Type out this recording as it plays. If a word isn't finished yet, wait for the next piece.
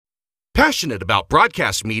Passionate about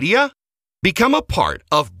broadcast media? Become a part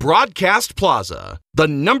of Broadcast Plaza, the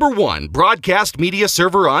 #1 broadcast media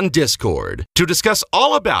server on Discord, to discuss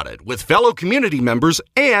all about it with fellow community members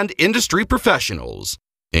and industry professionals,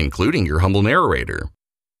 including your humble narrator.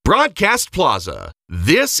 Broadcast Plaza,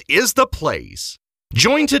 this is the place.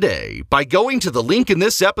 Join today by going to the link in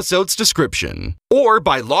this episode's description or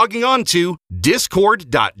by logging on to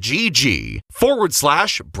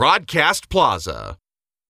discord.gg/Broadcast Plaza.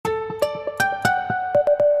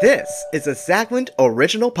 This is a Zachlint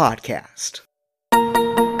original podcast.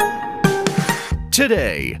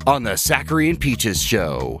 Today on the Zachary and Peaches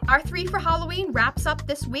Show. Our 3 for Halloween wraps up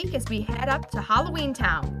this week as we head up to Halloween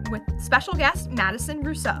Town with special guest Madison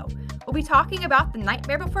Rousseau. We'll be talking about The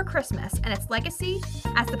Nightmare Before Christmas and its legacy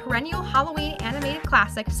as the perennial Halloween animated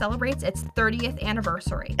classic celebrates its 30th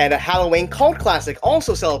anniversary. And a Halloween cult classic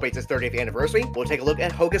also celebrates its 30th anniversary. We'll take a look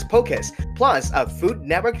at Hocus Pocus. Plus, a Food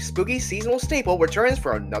Network spooky seasonal staple returns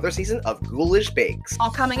for another season of Ghoulish Bakes.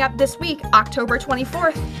 All coming up this week, October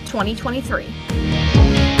 24th, 2023.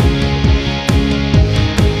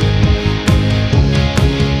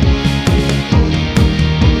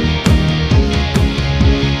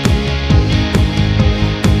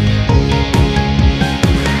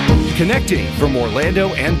 Connecting from Orlando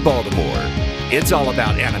and Baltimore, it's all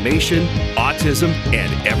about animation, autism,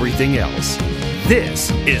 and everything else. This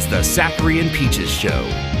is the Zachary and Peaches Show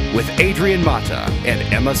with Adrian Mata and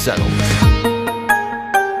Emma Settles.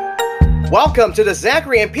 Welcome to the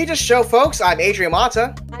Zachary and Peaches Show, folks. I'm Adrian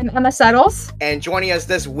Mata. I'm Emma Settles. And joining us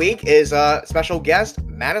this week is special guest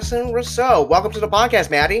Madison Rousseau. Welcome to the podcast,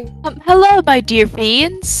 Maddie. Hello, my dear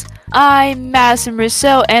fiends. I'm Madison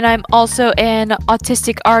Rousseau, and I'm also an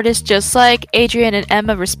autistic artist, just like Adrian and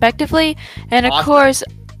Emma, respectively. And of course,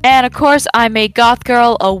 I'm a goth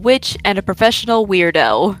girl, a witch, and a professional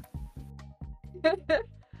weirdo.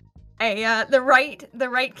 The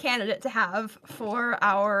right candidate to have for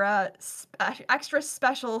our extra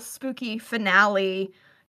special spooky finale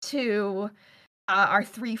to our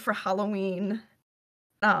 3 for Halloween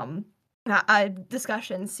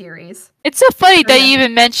discussion series. It's so funny that you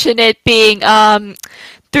even mention it being 3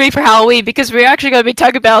 for Halloween, because we're actually going to be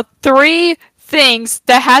talking about 3 things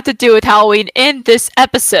that had to do with Halloween in this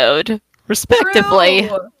episode, respectively.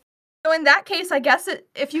 True. So in that case, I guess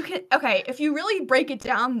if you really break it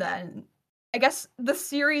down, then I guess the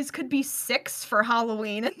series could be 6 for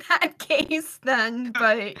Halloween in that case. Then,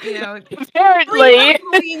 but apparently,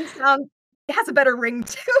 Halloween has a better ring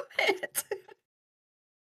to it.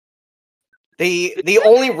 The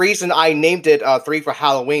only reason I named it 3 for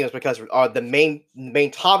Halloween is because the main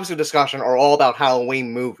topics of discussion are all about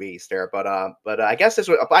Halloween movies there. But I guess this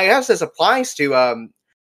applies to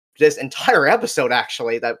this entire episode,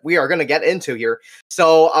 actually, that we are going to get into here.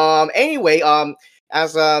 So anyway,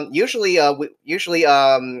 as usually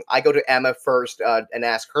I go to Emma first and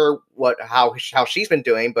ask her how she's been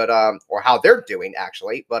doing, or how they're doing,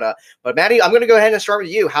 actually. But Maddie, I'm going to go ahead and start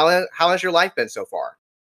with you. How has your life been so far?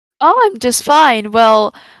 Oh, I'm just fine.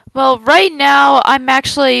 Well, right now I'm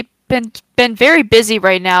actually been very busy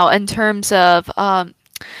right now in terms of a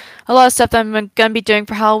lot of stuff that I'm gonna be doing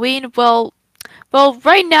for Halloween. Well,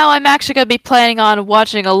 right now I'm actually gonna be planning on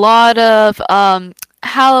watching a lot of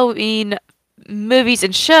Halloween movies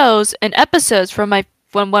and shows and episodes from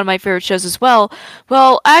one of my favorite shows as well.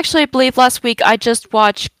 Well, actually, I believe last week I just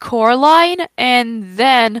watched Coraline, and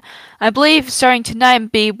then I believe starting tonight I'm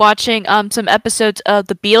be watching some episodes of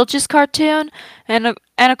the Beetlejuice cartoon, and of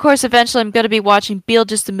course eventually I'm going to be watching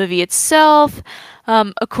Beetlejuice the movie itself.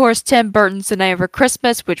 Of course, Tim Burton's The Night Before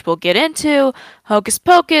Christmas, which we'll get into, Hocus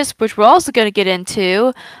Pocus, which we're also going to get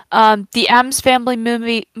into, the Addams Family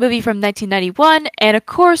movie from 1991, and of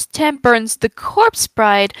course Tim Burton's The Corpse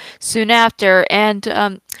Bride soon after. And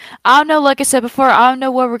I don't know, like I said before, I don't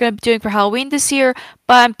know what we're going to be doing for Halloween this year,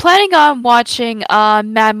 but I'm planning on watching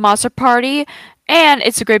Mad Monster Party and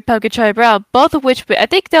It's a Great Pumpkin Charlie Brown, both of which I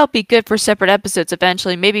think they'll be good for separate episodes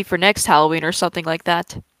eventually, maybe for next Halloween or something like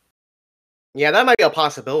that. Yeah, that might be a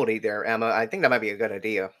possibility there, Emma. I think that might be a good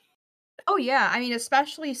idea. Oh yeah, I mean,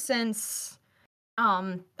 especially since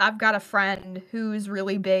I've got a friend who's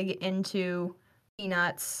really big into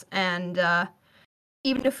Peanuts, and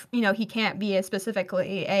even if he can't be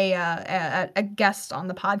specifically a guest on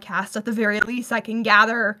the podcast, at the very least I can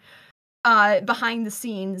gather behind the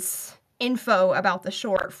scenes info about the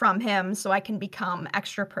short from him, so I can become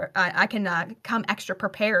extra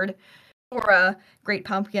prepared for a Great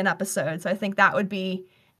Pumpkin episode. So I think that would be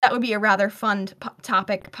a rather fun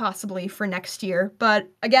topic possibly for next year. But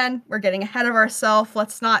again, we're getting ahead of ourselves.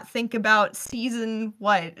 Let's not think about season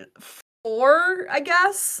 4, I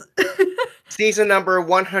guess. Season number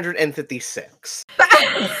 156.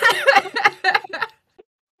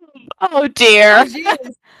 Oh dear. Oh,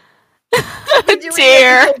 jeez. I'll be doing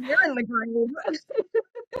Dear. it until you're in the grave.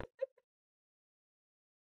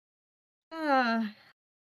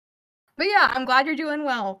 But yeah, I'm glad you're doing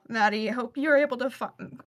well, Maddie. Hope you're able to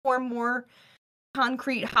form more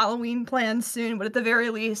concrete Halloween plans soon. But at the very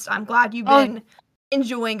least, I'm glad you've been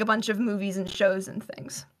enjoying a bunch of movies and shows and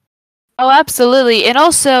things. Oh, absolutely. And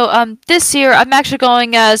also, this year I'm actually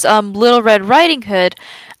going as Little Red Riding Hood.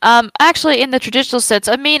 Actually, in the traditional sense.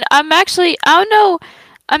 I mean, I don't know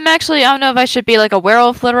if I should be like a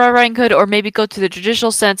werewolf Little Red Riding Hood or maybe go to the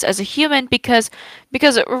traditional sense as a human because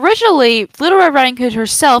originally Little Red Riding Hood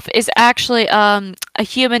herself is actually a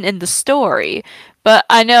human in the story. But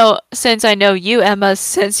I know you, Emma,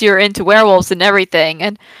 since you're into werewolves and everything.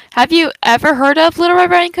 And have you ever heard of Little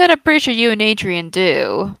Red Riding Hood? I'm pretty sure you and Adrian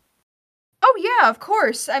do. Oh yeah, of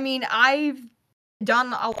course. I mean, I've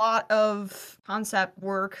done a lot of concept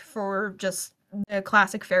work for just the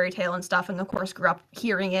classic fairy tale and stuff, and of course grew up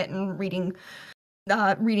hearing it and reading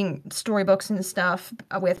storybooks and stuff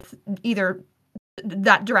with either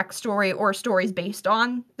that direct story or stories based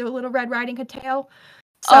on the Little Red Riding Hood tale.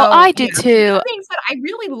 So, I do too. That being said, I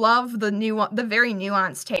really love the very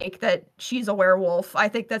nuanced take that she's a werewolf. I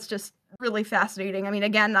think that's just really fascinating. I mean,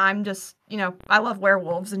 again, I'm just, I love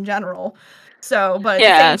werewolves in general. So, but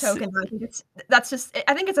at the same token,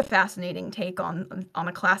 I think it's a fascinating take on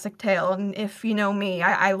a classic tale. And if you know me,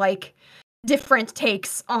 I like different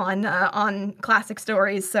takes on classic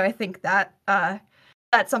stories. So I think that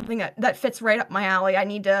that's something that fits right up my alley. I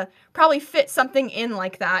need to probably fit something in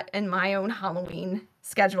like that in my own Halloween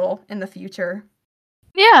schedule in the future.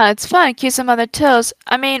 Yeah, it's fun. Keep some other toes.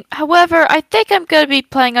 I mean, however, I think I'm going to be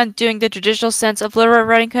planning on doing the traditional sense of Little Red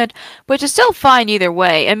Riding Hood, which is still fine either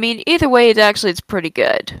way. I mean, either way, it's pretty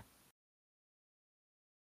good.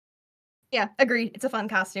 Yeah, agreed. It's a fun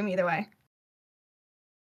costume either way.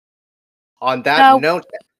 On that note...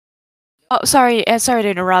 Oh, sorry to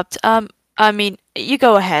interrupt. I mean, you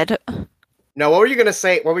go ahead. No, what were you gonna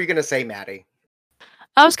say? What were you gonna say, Maddie?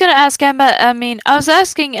 I was gonna ask Emma. I was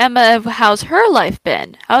asking Emma how's her life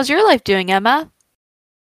been. How's your life doing, Emma?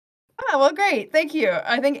 Oh, well, great. Thank you.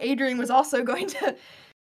 I think Adrian was also going to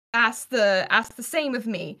ask the same of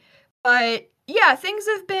me. But yeah, things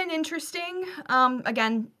have been interesting.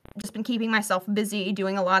 Again, just been keeping myself busy,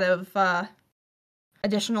 doing a lot of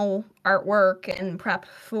additional artwork and prep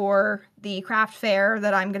for the craft fair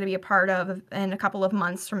that I'm going to be a part of in a couple of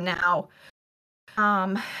months from now.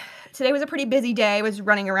 Today was a pretty busy day. I was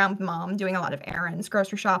running around with Mom, doing a lot of errands,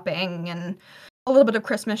 grocery shopping, and a little bit of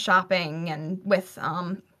Christmas shopping, and with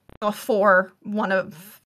for one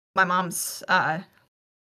of my mom's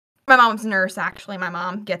nurse. Actually, my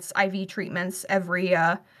mom gets IV treatments every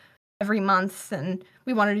month, and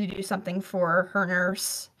we wanted to do something for her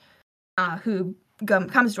nurse, who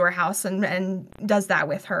comes to our house and does that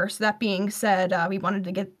with her. So that being said, we wanted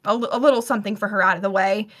to get a little something for her out of the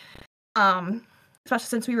way. Especially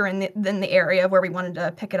since we were in the area where we wanted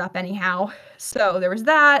to pick it up anyhow. So there was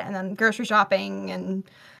that, and then grocery shopping and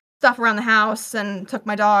stuff around the house, and took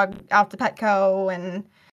my dog out to Petco. And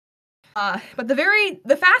but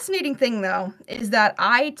the fascinating thing though is that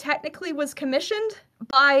I technically was commissioned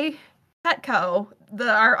by Petco,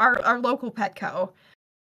 our local Petco,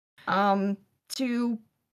 to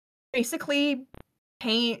basically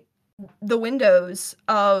paint the windows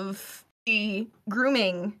of the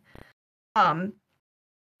grooming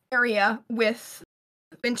area with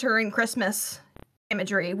winter and Christmas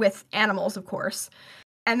imagery with animals, of course.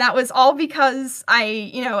 And that was all because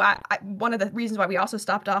I one of the reasons why we also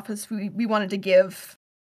stopped off is we wanted to give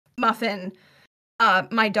Muffin,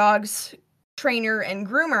 my dog's trainer and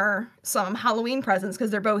groomer, some Halloween presents,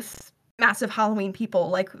 because they're both massive Halloween people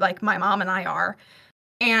like my mom and I are.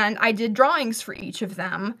 And I did drawings for each of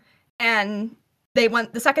them, and they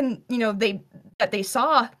went the second they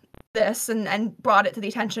saw this and brought it to the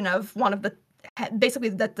attention of one of the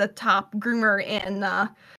top groomer in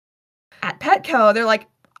at Petco. They're like,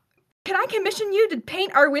 "Can I commission you to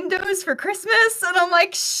paint our windows for Christmas?" And I'm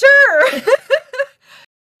like, "Sure."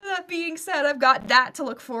 That being said, I've got that to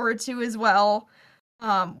look forward to as well.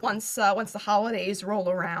 Once the holidays roll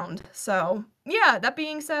around. So yeah, that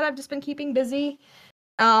being said, I've just been keeping busy.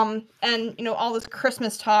 And all this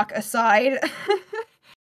Christmas talk aside,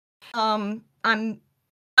 I'm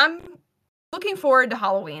looking forward to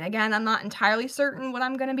Halloween. Again, I'm not entirely certain what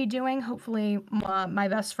I'm going to be doing. Hopefully, my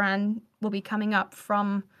best friend will be coming up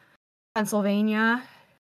from Pennsylvania.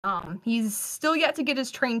 He's still yet to get his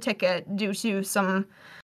train ticket due to some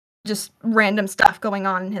just random stuff going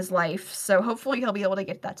on in his life. So hopefully he'll be able to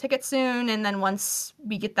get that ticket soon. And then once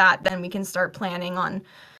we get that, then we can start planning on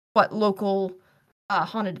what local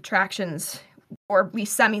haunted attractions, or at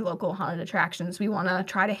least semi-local haunted attractions, we want to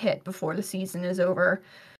try to hit before the season is over.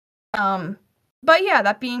 But yeah,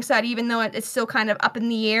 that being said, even though it's still kind of up in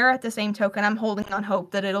the air, at the same token, I'm holding on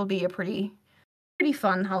hope that it'll be a pretty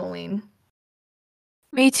fun Halloween.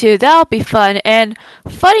 Me too. That'll be fun. And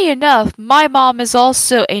funny enough, my mom is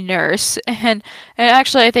also a nurse, and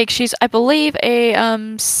actually, I think she's, I believe,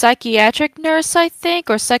 a psychiatric nurse, I think,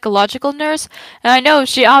 or psychological nurse. And I know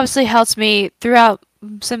she obviously helps me throughout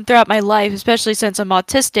my life, especially since I'm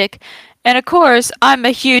autistic. And of course, I'm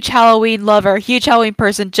a huge Halloween lover, huge Halloween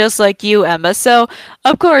person, just like you, Emma. So,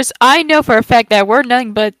 of course, I know for a fact that we're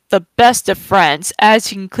nothing but the best of friends,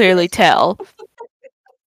 as you can clearly tell.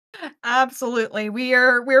 Absolutely.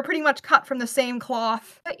 We're pretty much cut from the same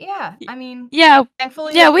cloth. But yeah, I mean, Yeah,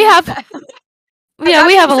 thankfully, yeah, we have, yeah,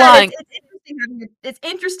 we have a lot. It's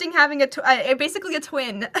interesting having basically a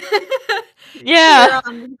twin. Yeah. Here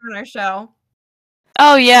on our show.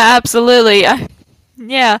 Oh yeah, absolutely.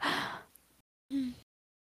 Yeah.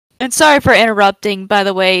 And sorry for interrupting, by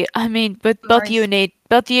the way. I mean, with both you and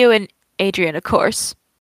Adrian, of course.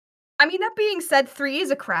 I mean, that being said, 3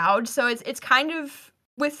 is a crowd, so it's kind of,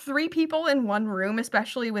 with 3 people in one room,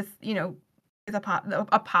 especially with, you know, with a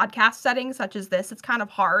podcast setting such as this, it's kind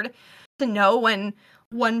of hard to know when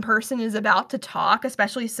one person is about to talk,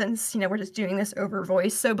 especially since, you know, we're just doing this over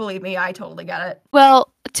voice. So believe me, I totally get it.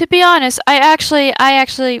 Well, to be honest, I actually,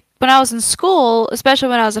 when I was in school, especially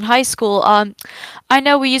when I was in high school, I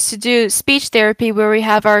know we used to do speech therapy where we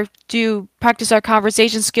have practice our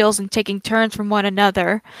conversation skills and taking turns from one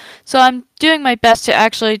another. So I'm doing my best to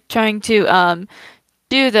actually trying to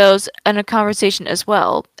do those in a conversation as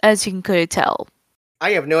well, as you can clearly tell. I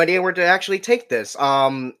have no idea where to actually take this.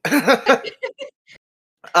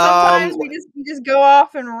 Sometimes we just go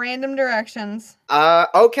off in random directions.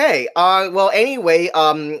 Okay. Well, anyway,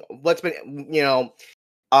 what's been, you know,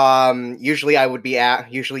 usually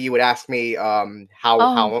usually you would ask me,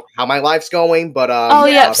 how my life's going, but oh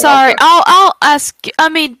yeah, sorry. I'll ask. I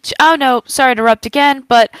mean, oh no, sorry to interrupt again,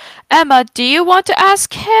 but Emma, do you want to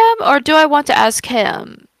ask him, or do I want to ask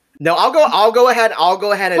him? No, I'll go ahead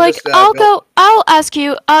and like, just, I'll ask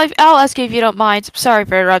you. I'll ask you if you don't mind. Sorry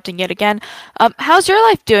for interrupting yet again. How's your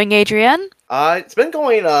life doing, Adrian? It's been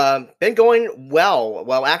going well.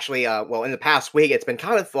 Well, actually, in the past week, it's been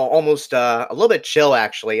kind of almost a little bit chill,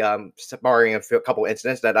 actually. Barring a couple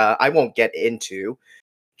incidents that I won't get into.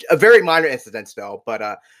 Very minor incidents, though.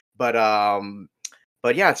 But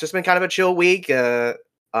yeah, it's just been kind of a chill week.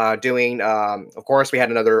 Doing, of course, we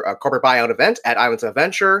had another corporate buyout event at Islands of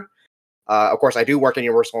Adventure. Of course, I do work in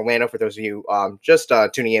Universal Orlando, for those of you just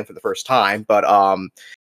tuning in for the first time. But other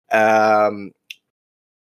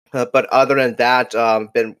than that,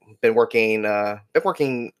 been working around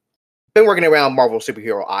Marvel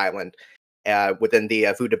Superhero Island within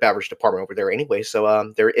the food and beverage department over there. Anyway,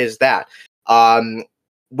 so there is that.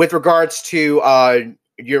 With regards to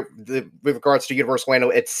Universal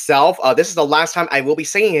Orlando itself, this is the last time I will be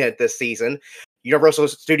saying it this season. Universal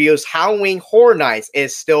Studios Halloween Horror Nights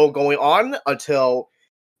is still going on until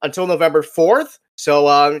November 4th.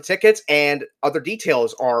 So tickets and other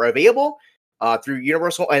details are available through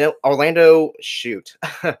Universal Orlando.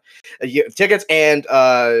 Tickets and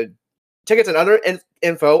other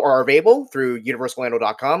info are available through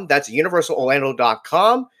universalorlando.com. That's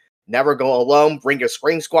universalorlando.com. Never go alone. Bring your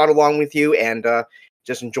Scream Squad along with you, and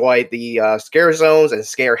just enjoy the scare zones and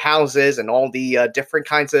scare houses and all the different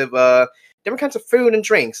kinds of food and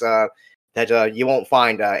drinks that you won't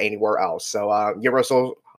find anywhere else. So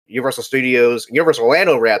Universal Orlando's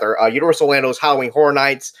Halloween Horror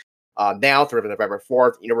Nights now through November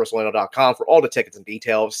 4th. universalorlando.com for all the tickets and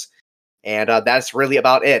details. And that's really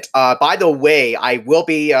about it. By the way, I will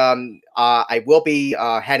be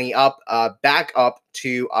heading back up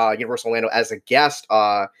to Universal Orlando as a guest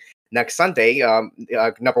next Sunday.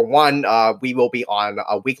 Number one, we will be on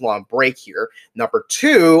a week-long break here. Number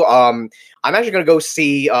two, I'm actually going to go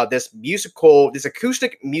see this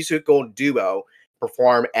acoustic musical duo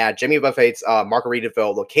perform at Jimmy Buffett's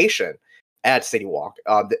Margaritaville location at City Walk.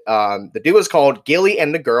 The duo is called Gilly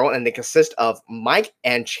and the Girl, and they consist of Mike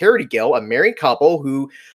and Charity Gill, a married couple who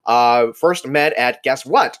first met at, guess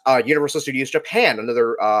what? Universal Studios Japan,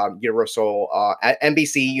 another Universal at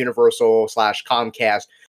NBC Universal / Comcast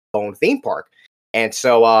owned theme park. And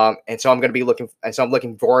so I'm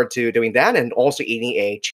looking forward to doing that, and also eating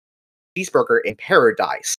a cheeseburger in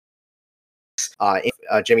paradise.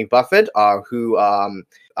 Jimmy Buffett, who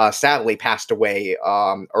sadly passed away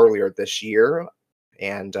earlier this year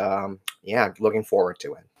and yeah, looking forward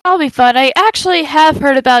to it. That'll be fun. I actually have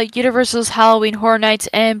heard about Universal's Halloween Horror Nights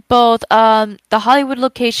in both the Hollywood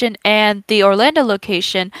location and the Orlando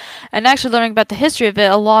location, and actually learning about the history of it,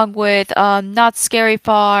 along with Not Scary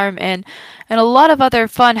Farm and a lot of other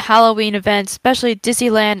fun Halloween events, especially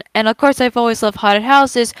Disneyland. And of course, I've always loved haunted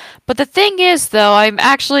houses. But the thing is, though, I'm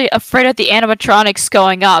actually afraid of the animatronics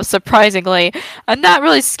going off. Surprisingly, I'm not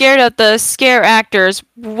really scared of the scare actors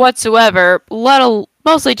whatsoever,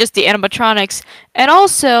 mostly just the animatronics. And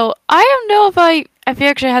also, I don't know if I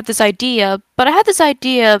actually had this idea, but I had this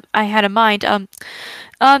idea I had in mind.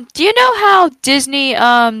 Do you know how Disney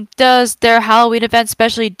does their Halloween events,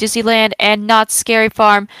 especially Disneyland, and Not Scary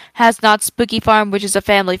Farm has Not Spooky Farm, which is a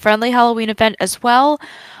family-friendly Halloween event as well?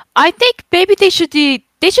 I think maybe they should do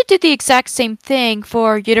the exact same thing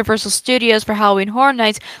for Universal Studios for Halloween Horror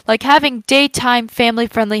Nights, like having daytime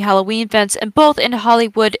family-friendly Halloween events in both in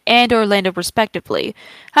Hollywood and Orlando respectively.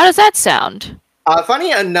 How does that sound?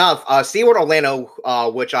 Funny enough, SeaWorld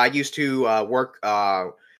Orlando, which I used to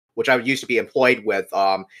which I used to be employed with,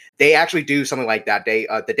 they actually do something like that. They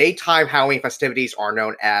the daytime Halloween festivities are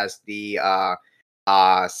known as the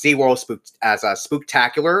SeaWorld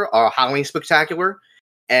Spooktacular, Halloween Spooktacular.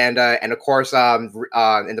 And of course, in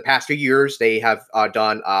the past few years, they have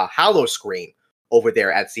done Hallowscream over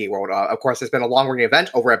there at SeaWorld. Of course, there's been a long-running event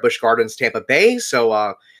over at Busch Gardens, Tampa Bay.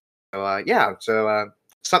 So that's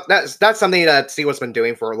something that SeaWorld's been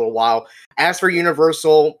doing for a little while. As for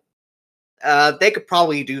Universal, they could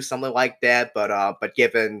probably do something like that, but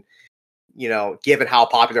given how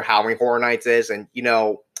popular Halloween Horror Nights is, and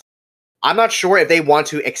I'm not sure if they want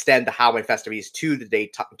to extend the Halloween festivities to the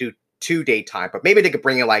daytime, but maybe they could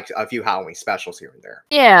bring in like a few Halloween specials here and there.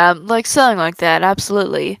 Yeah, like something like that,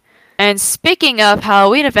 absolutely. And speaking of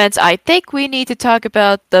Halloween events, I think we need to talk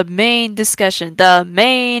about the main discussion,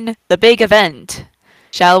 the big event.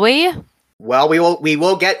 Shall we? Well, we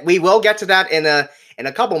will get to that in a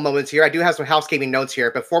couple moments here. I do have some housekeeping notes here.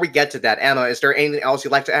 Before we get to that, Emma, is there anything else you'd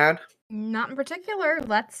like to add? Not in particular.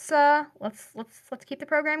 Let's keep the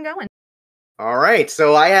program going. All right.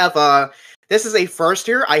 So I have this is a first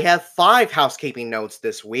here. I have 5 housekeeping notes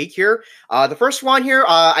this week here. The first one here,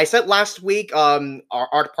 I said last week,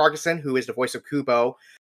 Art Parkinson, who is the voice of Kubo,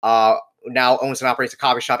 now owns and operates a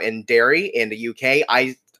coffee shop in Derry in the UK.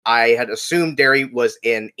 I had assumed Derry was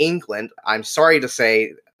in England. I'm sorry to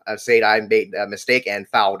say that I made a mistake and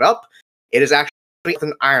fouled up. It is actually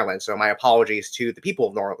Northern Ireland, so my apologies to the people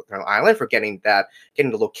of Northern Ireland for getting the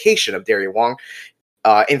location of Derry wrong.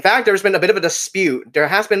 In fact, there's been a bit of a dispute. There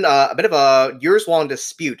has been a bit of a years-long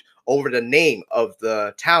dispute over the name of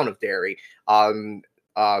the town of Derry.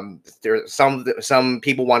 There some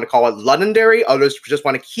people want to call it Londonderry. Others just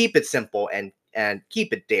want to keep it simple and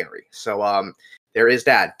keep it Derry. So there is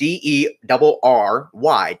that. Derry. Derry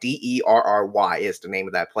is the name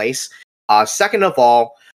of that place. Second of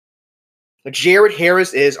all, Jared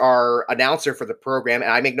Harris is our announcer for the program,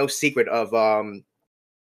 and I make no secret of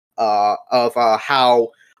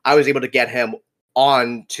how I was able to get him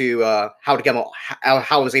on to how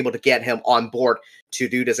I was able to get him on board to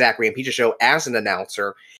do the Zachary and Peter show as an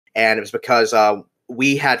announcer, and it was because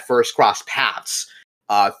we had first crossed paths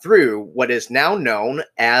through what is now known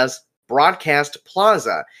as Broadcast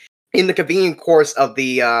Plaza. In the convenient course of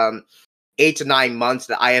the 8 to 9 months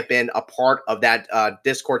that I have been a part of that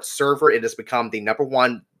Discord server, it has become the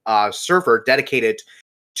 #1 server dedicated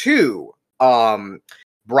to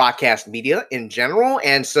broadcast media in general.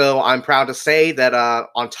 And so I'm proud to say that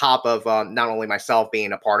on top of not only myself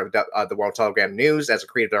being a part of the World Telegram News as a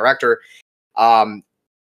creative director,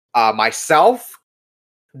 myself,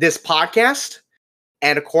 this podcast,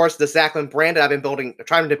 and of course the Zachlin brand that I've been building,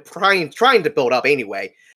 trying to build up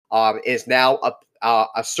anyway, is now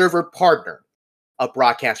a server partner of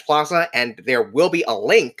Broadcast Plaza, and there will be a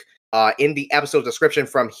link in the episode description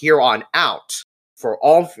from here on out for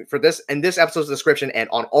this episode's description, and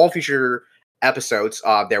on all future episodes,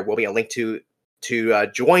 there will be a link to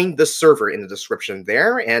join the server in the description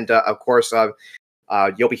there, and of course,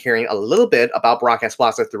 you'll be hearing a little bit about Broadcast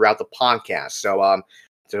Plaza throughout the podcast. So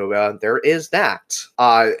there is that.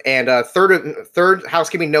 And third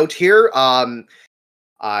housekeeping note here.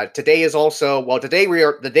 Today is also the day we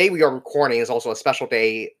are recording is also a special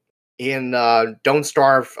day in Don't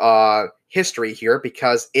Starve history here,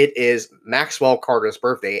 because it is Maxwell Carter's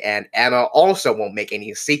birthday, and Emma also won't make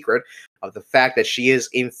any secret of the fact that she is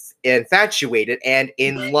infatuated and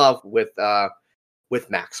in love with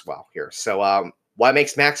Maxwell here. So what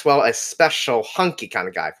makes Maxwell a special hunky kind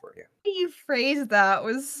of guy for you? you phrased that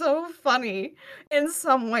was so funny in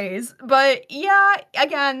some ways. But yeah,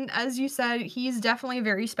 again, as you said, he's definitely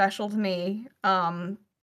very special to me.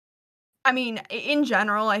 I mean, in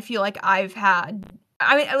general, I feel like I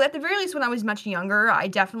mean, at the very least, when I was much younger, I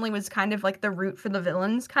definitely was kind of like the root for the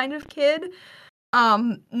villains kind of kid.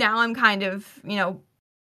 Now I'm kind of,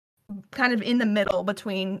 kind of in the middle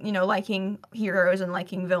between, liking heroes and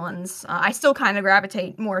liking villains. I still kind of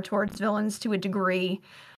gravitate more towards villains to a degree.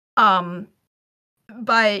 But,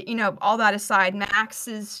 all that aside, Max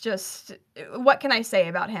is just, what can I say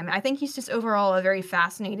about him? I think he's just overall a very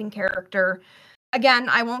fascinating character. Again,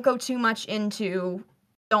 I won't go too much into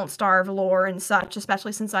Don't Starve lore and such,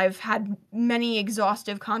 especially since I've had many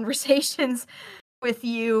exhaustive conversations with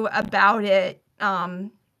you about it.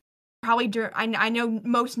 Probably I know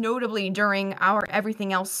most notably during our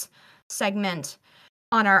Everything Else segment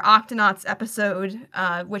on our Octonauts episode,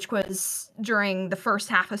 which was during the first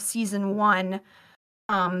half of season 1.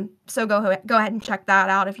 So go ahead and check that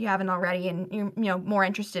out if you haven't already, and you're more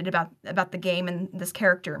interested about the game and this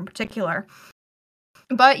character in particular.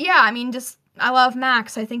 But yeah, I mean, just I love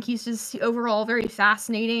Max. I think he's just overall very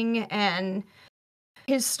fascinating, and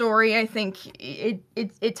his story, I think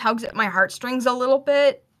it tugs at my heartstrings a little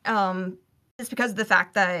bit. Just because of the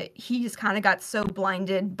fact that he just kind of got so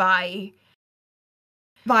blinded by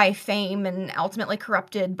fame and ultimately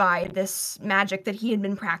corrupted by this magic that he had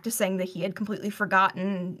been practicing, that he had completely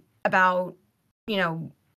forgotten about,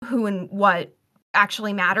 who and what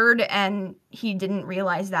actually mattered, and he didn't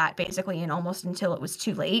realize that basically almost until it was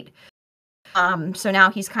too late. So now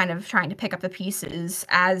he's kind of trying to pick up the pieces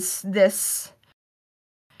as this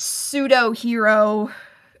pseudo hero,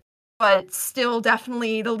 but still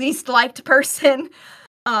definitely the least liked person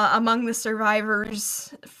among the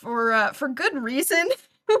survivors for good reason.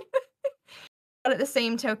 But at the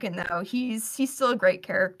same token, though, he's still a great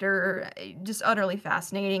character, just utterly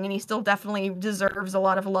fascinating, and he still definitely deserves a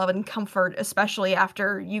lot of love and comfort, especially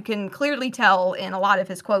after you can clearly tell in a lot of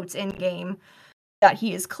his quotes in-game that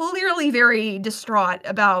he is clearly very distraught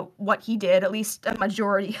about what he did, at least a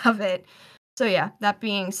majority of it. So yeah, that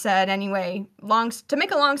being said, anyway, to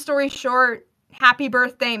make a long story short, happy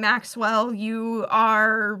birthday, Maxwell. You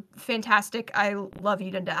are fantastic. I love you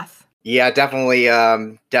to death. Yeah, definitely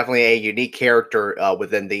a unique character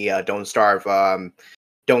within the Don't Starve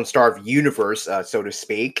universe, so to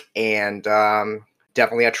speak, and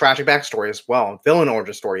definitely a tragic backstory as well, villain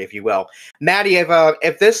origin story, if you will. Maddie,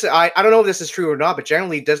 if this, I don't know if this is true or not, but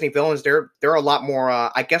generally Disney villains, they're a lot more,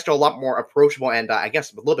 I guess they're a lot more approachable and I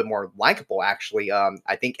guess a little bit more likable, actually.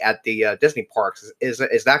 I think at the Disney parks, is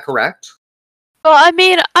that correct? Well, I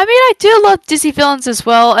mean, I do love Disney villains as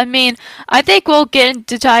well. I mean, I think we'll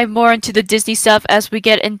dive more into the Disney stuff as we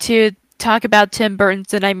get into talk about Tim Burton's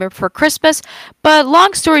The Nightmare Before Christmas. But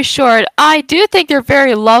long story short, I do think they're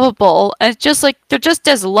very lovable, and they're just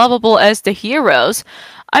as lovable as the heroes.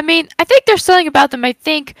 I mean, I think there's something about them. I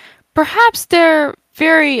think perhaps they're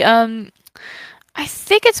very I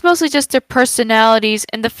think it's mostly just their personalities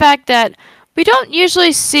and the fact that we don't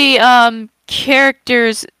usually see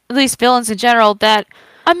characters, at least villains in general, that,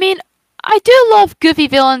 I mean, I do love goofy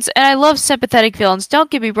villains and I love sympathetic villains,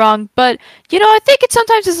 don't get me wrong, but, I think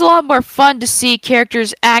sometimes it's a lot more fun to see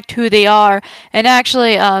characters act who they are, and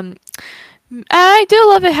actually, I do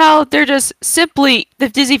love it how they're just simply the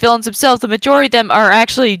Disney villains themselves. The majority of them are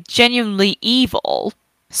actually genuinely evil,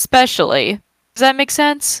 especially. Does that make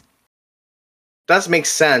sense? Does make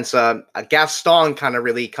sense. Gaston kind of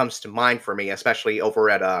really comes to mind for me, especially over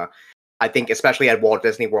at I think especially at Walt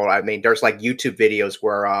Disney World. I mean, there's like YouTube videos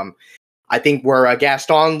where I think where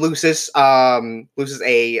Gaston loses a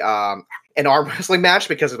an arm wrestling match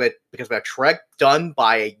because of a trick done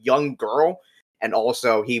by a young girl, and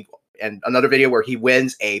also another video where he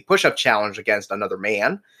wins a push-up challenge against another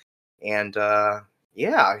man, and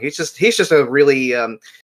yeah, he's just a really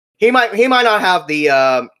he might not have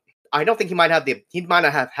the I don't think he might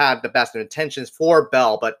not have had the best intentions for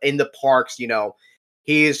Belle, but in the parks,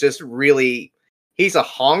 he's just really, he's a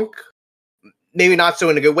hunk. Maybe not so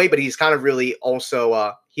in a good way, but he's kind of really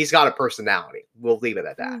also, he's got a personality. We'll leave it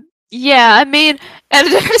at that. Yeah, I mean, and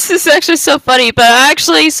this is actually so funny, but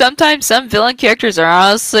actually sometimes some villain characters are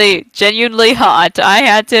honestly genuinely hot, I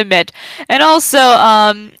had to admit. And also,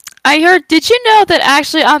 I heard, did you know that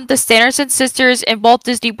actually the Sanderson sisters in Walt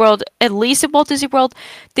Disney World, at least in Walt Disney World,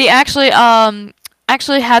 they actually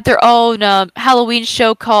had their own Halloween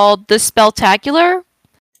show called The Spelltacular?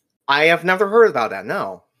 I have never heard about that,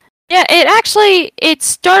 no. Yeah, it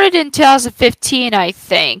started in 2015, I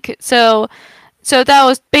think. So that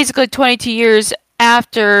was basically 22 years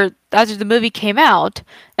after the movie came out.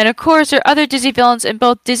 And of course, there are other Disney villains in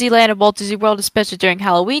both Disneyland and Walt Disney World, especially during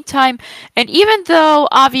Halloween time. And even though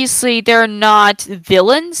obviously they're not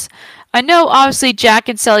villains, I know obviously Jack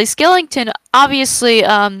and Sally Skellington obviously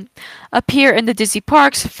appear in the Disney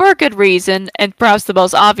parks for a good reason, and perhaps the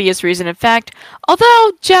most obvious reason, in fact.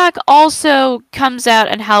 Although Jack also comes out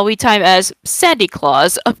in Halloween time as Santa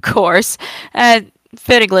Claus, of course, and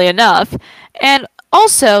fittingly enough. And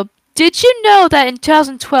also, did you know that in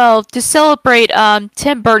 2012, to celebrate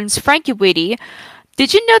Tim Burton's Frankenweenie,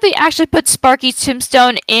 did you know they actually put Sparky's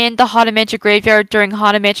tombstone in the Haunted Mansion graveyard during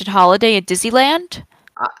Haunted Mansion Holiday in Disneyland?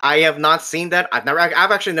 I have not seen that.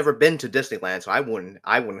 I've actually never been to Disneyland, so I wouldn't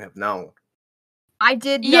have known. I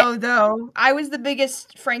did know, though. I was the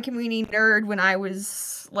biggest Frankenweenie nerd when I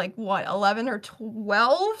was, 11 or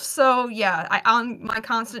 12? So, yeah, on my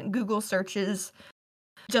constant Google searches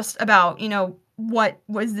just about, what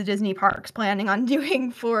was the Disney parks planning on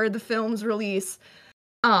doing for the film's release,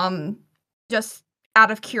 just out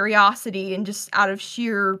of curiosity and just out of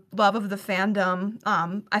sheer love of the fandom,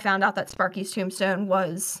 I found out that Sparky's tombstone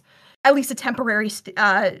was at least a temporary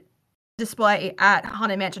display at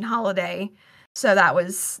Haunted Mansion Holiday. So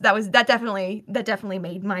that definitely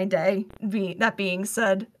made my day. That being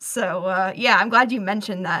said, so yeah, I'm glad you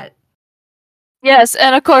mentioned that. Yes,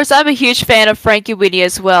 and of course I'm a huge fan of Frankenweenie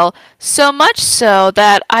as well. So much so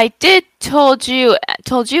that I did told you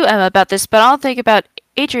Emma about this, but I don't think about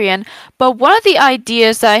Adrian. But one of the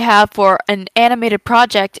ideas that I have for an animated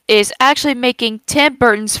project is actually making Tim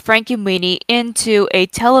Burton's Frankenweenie into a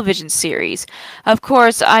television series. Of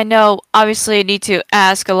course, I know obviously I need to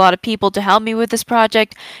ask a lot of people to help me with this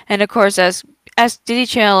project, and of course as Disney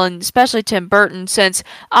Channel and especially Tim Burton, since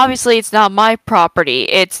obviously it's not my property,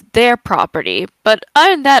 it's their property. But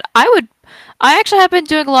other than that, I actually have been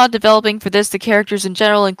doing a lot of developing for the characters in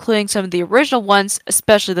general, including some of the original ones,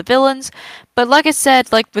 especially the villains. But like I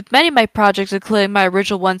said, like with many of my projects, including my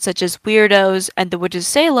original ones such as Weirdos and The Witches of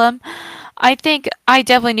Salem, I think I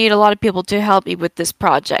definitely need a lot of people to help me with this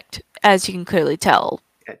project, as you can clearly tell.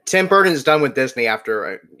 Tim Burton's done with Disney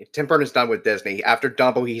after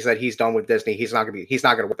Dumbo. He said he's done with Disney. He's not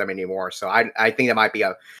gonna work with them anymore. So I think that might be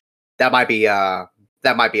a bit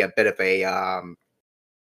of a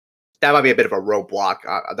roadblock.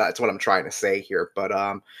 That's what I'm trying to say here. But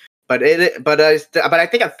I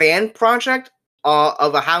think a fan project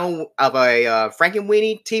of a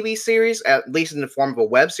Frankenweenie TV series, at least in the form of a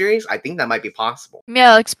web series, I think that might be possible.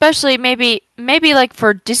 Yeah, especially maybe like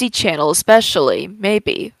for Disney Channel, especially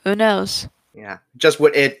maybe, who knows? Yeah,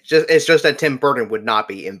 it's just that Tim Burton would not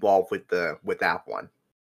be involved with that one.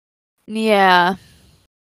 Yeah.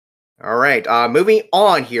 All right, moving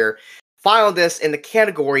on here. File this in the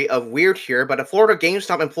category of weird here, but a Florida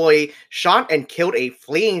GameStop employee shot and killed a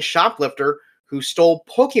fleeing shoplifter who stole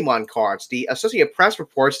Pokemon cards. The Associated Press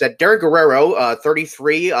reports that Derek Guerrero,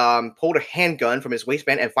 33, pulled a handgun from his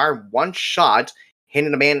waistband and fired one shot,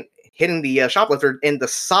 hitting the shoplifter in the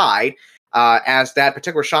side, as that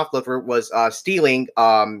particular shoplifter was stealing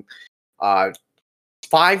 5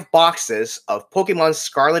 boxes of Pokemon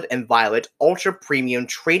Scarlet and Violet Ultra Premium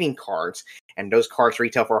trading cards, and those cards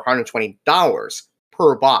retail for $120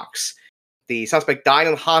 per box. The suspect died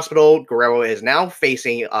in the hospital. Guerrero is now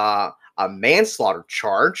facing a manslaughter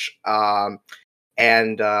charge, and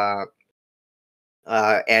of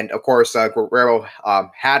course, Guerrero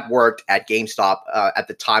had worked at GameStop at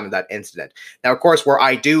the time of that incident. Now, of course, where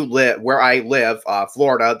I live,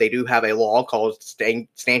 Florida, they do have a law called Stand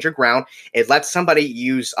Your Ground. It lets somebody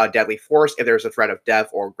use deadly force if there's a threat of death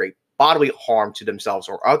or great bodily harm to themselves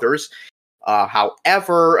or others.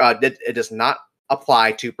 However, it does not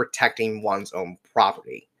apply to protecting one's own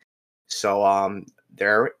property. So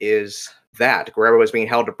there is that. Guerrero is being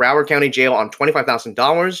held at Broward County Jail on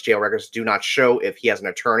 $25,000. Jail records do not show if he has an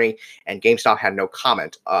attorney, and GameStop had no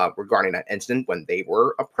comment regarding that incident when they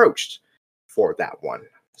were approached for that one.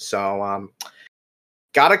 So,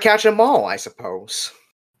 gotta catch them all, I suppose.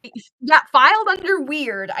 Yeah, filed under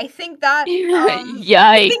weird. I think that Yikes.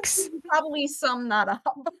 I think probably sum that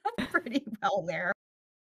up pretty well there.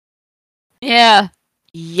 Yeah.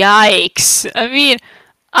 Yikes. I mean,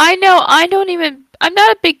 I'm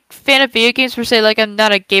not a big fan of video games per se, like I'm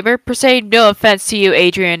not a gamer per se, no offense to you,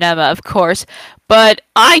 Adrian and Emma, of course, but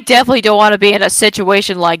I definitely don't want to be in a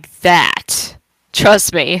situation like that.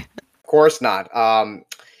 Trust me. Of course not.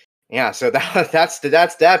 Yeah, so that's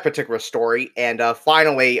that particular story, and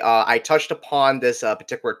finally, I touched upon this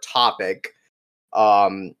particular topic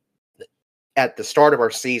at the start of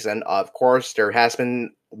our season. Of course, there has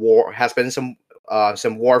been some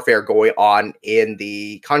warfare going on in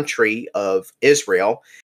the country of Israel,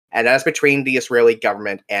 and that's between the Israeli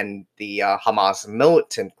government and the Hamas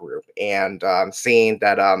militant group. And seeing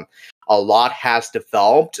that a lot has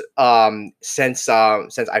developed since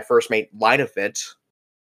I first made light of it.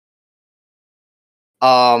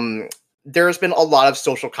 There's been a lot of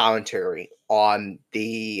social commentary on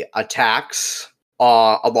the attacks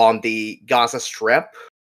along the Gaza Strip,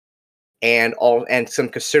 and some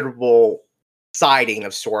considerable siding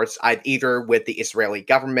of sorts, either with the Israeli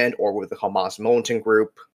government or with the Hamas militant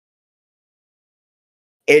group.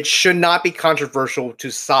 It should not be controversial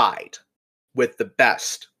to side with the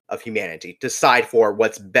best of humanity, to side for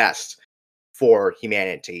what's best for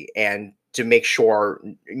humanity, and to make sure,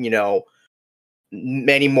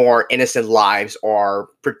 many more innocent lives are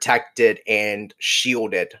protected and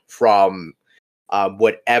shielded from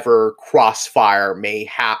whatever crossfire may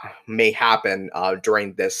happen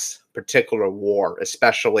during this particular war,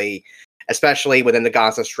 especially within the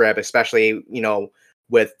Gaza Strip, especially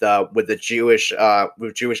with the Jewish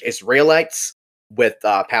Israelites, with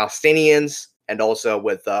Palestinians, and also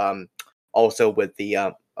with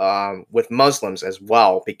Muslims as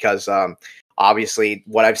well, because obviously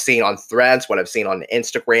what I've seen on Threads, what I've seen on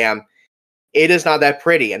Instagram, it is not that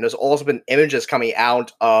pretty, and there's also been images coming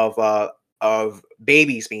out of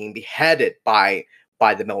babies being beheaded by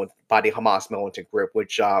the Hamas militant group,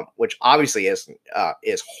 which obviously is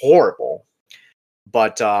horrible,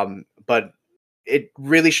 but it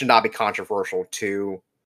really should not be controversial to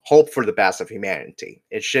hope for the best of humanity.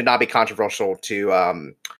 It should not be controversial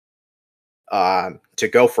to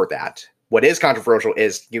go for that. What is controversial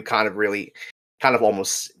is you kind of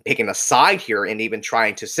almost picking a side here and even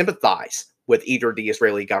trying to sympathize with either the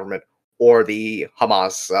Israeli government or the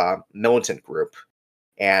Hamas militant group.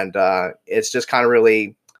 And it's just kind of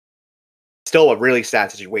really still a really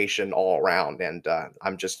sad situation all around. And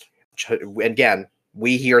again,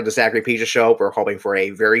 we here at the Zachary Pizza Show, we're hoping for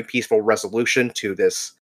a very peaceful resolution to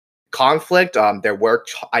this conflict. I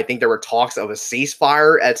think there were talks of a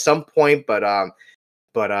ceasefire at some point, but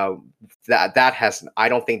that has, I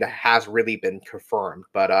don't think that has really been confirmed.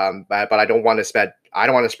 But I don't want to spread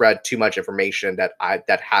too much information that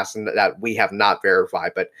we have not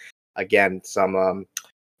verified. But again,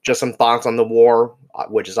 just some thoughts on the war,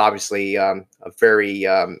 which is obviously a very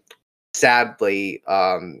sadly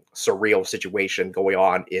surreal situation going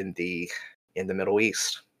on in the Middle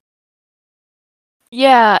East.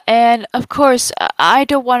 Yeah, and of course, I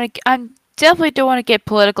definitely don't want to get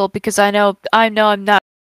political, because I know I'm not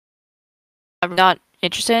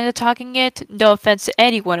interested in talking it. No offense to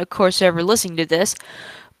anyone, of course, ever listening to this.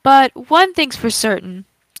 But one thing's for certain.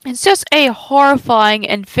 It's just a horrifying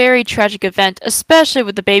and very tragic event, especially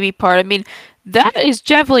with the baby part. I mean, that is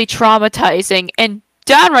definitely traumatizing and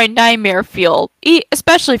downright nightmare fuel,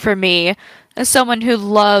 especially for me, as someone who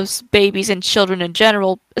loves babies and children in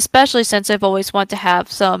general, especially since I've always wanted to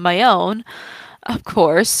have some of my own, of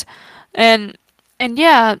course. And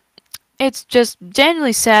yeah, it's just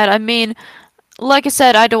genuinely sad. I mean, like I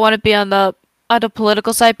said, I don't want to be on the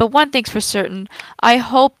political side, but one thing's for certain. I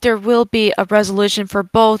hope there will be a resolution for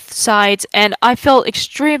both sides, and I feel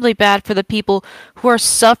extremely bad for the people who are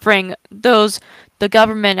suffering, the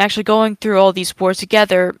government actually going through all these wars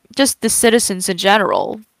together, just the citizens in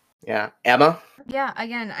general. Yeah. Emma? Yeah,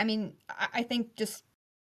 again, I mean, I think just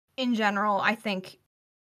in general, I think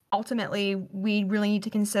ultimately we really need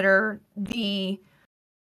to consider the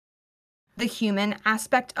human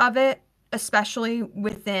aspect of it, especially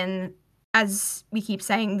within, as we keep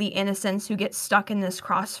saying, the innocents who get stuck in this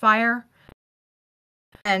crossfire.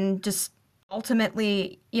 And just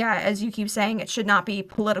ultimately, yeah, as you keep saying, it should not be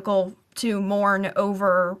political to mourn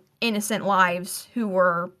over innocent lives who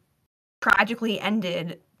were tragically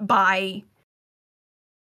ended by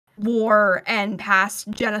war and past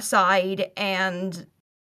genocide and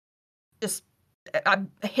just a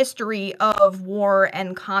history of war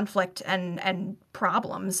and conflict and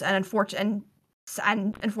problems and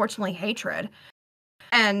unfortunately hatred.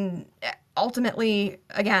 And ultimately,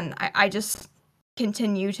 again, I just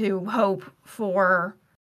continue to hope for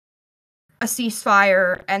a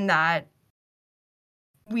ceasefire and that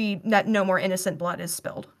no more innocent blood is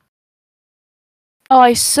spilled. Oh,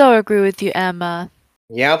 I so agree with you, Emma.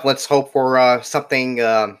 Yeah, let's hope for something.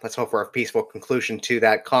 Let's hope for a peaceful conclusion to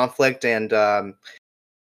that conflict, and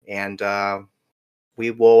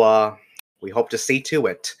we will. We hope to see to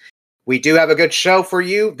it. We do have a good show for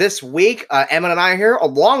you this week. Emma and I are here,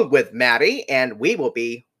 along with Maddie, and we will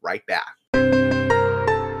be right back.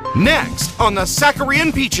 Next on the Zachary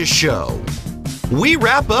and Peaches Show, we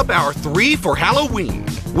wrap up our 3 for Halloween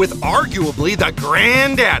with arguably the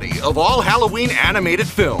granddaddy of all Halloween animated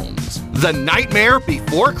films, The Nightmare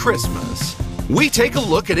Before Christmas. We take a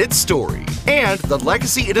look at its story and the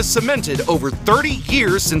legacy it has cemented over 30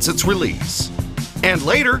 years since its release. And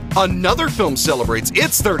later, another film celebrates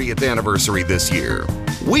its 30th anniversary this year.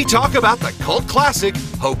 We talk about the cult classic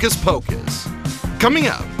Hocus Pocus. Coming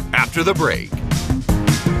up after the break.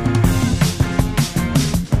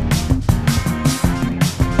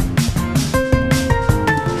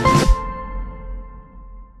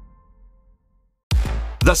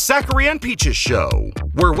 The Zachary and Peaches Show,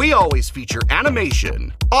 where we always feature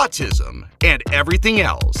animation, autism, and everything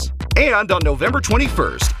else. And on November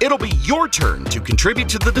 21st, it'll be your turn to contribute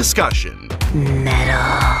to the discussion.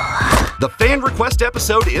 Metal. The fan request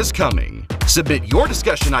episode is coming. Submit your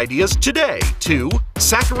discussion ideas today to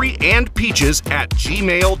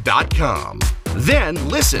zacharyandpeaches@gmail.com. Then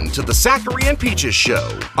listen to The Zachary and Peaches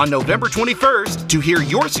Show on November 21st to hear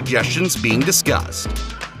your suggestions being discussed.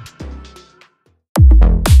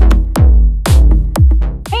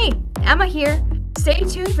 Hey, Emma here. Stay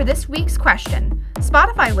tuned for this week's question.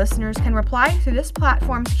 Spotify listeners can reply through this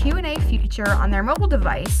platform's Q&A feature on their mobile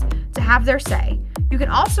device to have their say. You can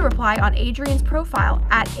also reply on Adrian's profile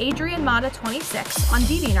at AdrianMata26 on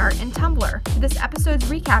DeviantArt and Tumblr to this episode's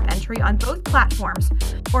recap entry on both platforms,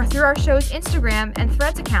 or through our show's Instagram and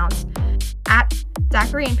Threads accounts at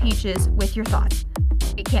Zachary and Peaches with your thoughts.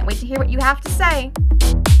 We can't wait to hear what you have to say.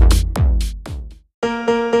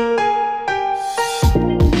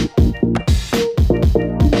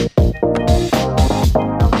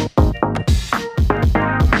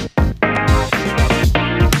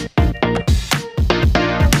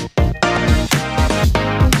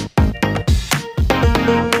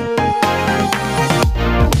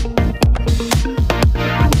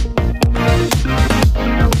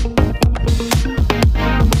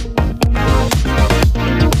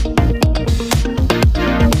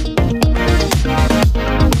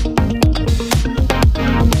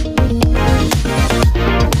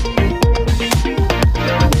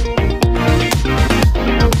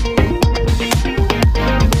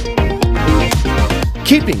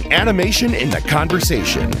 Keeping animation in the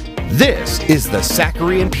conversation. This is the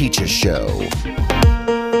Zachary and Peaches Show.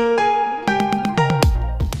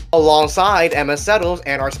 Alongside Emma Settles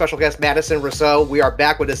and our special guest Madison Rousseau, we are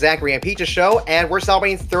back with the Zachary and Peaches Show, and we're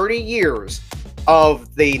celebrating 30 years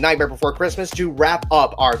of The Nightmare Before Christmas to wrap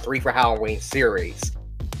up our 3 for Halloween series.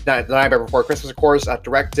 The Nightmare Before Christmas, of course,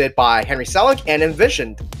 directed by Henry Selick and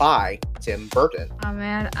envisioned by Tim Burton. Oh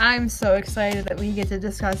man, I'm so excited that we get to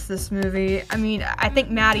discuss this movie. I mean, I think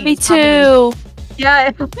Maddie. Me too.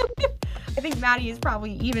 Yeah, I think Maddie is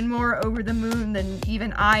probably even more over the moon than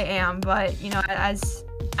even I am. But you know, as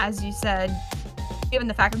you said, given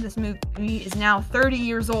the fact that this movie is now 30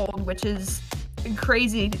 years old, which is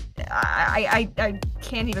crazy, I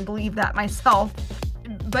can't even believe that myself.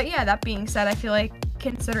 But yeah, that being said, I feel like,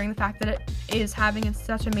 considering the fact that it is having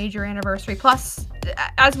such a major anniversary, plus,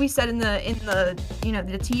 as we said in the you know,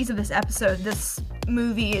 the tease of this episode, this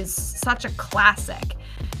movie is such a classic,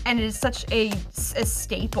 and it is such a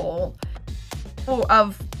staple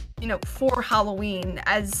of, you know, for Halloween,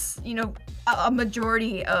 as you know, a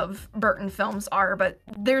majority of Burton films are. But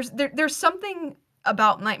there's something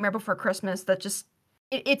about Nightmare Before Christmas that just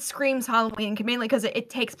it screams Halloween, mainly because it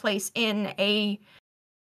takes place in a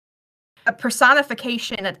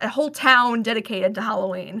personification, a whole town dedicated to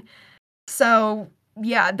Halloween. So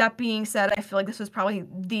yeah, that being said, I feel like this was probably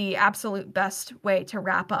the absolute best way to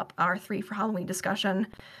wrap up our 3 for Halloween discussion.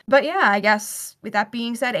 But yeah, I guess with that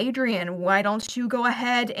being said, Adrian, why don't you go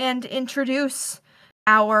ahead and introduce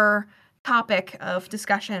our topic of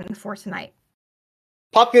discussion for tonight?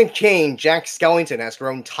 Pumpkin King Jack Skellington has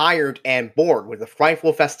grown tired and bored with the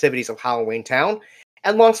frightful festivities of Halloween Town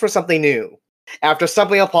and longs for something new. After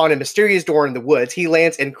stumbling upon a mysterious door in the woods, he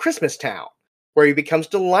lands in Christmas Town, where he becomes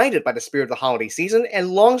delighted by the spirit of the holiday season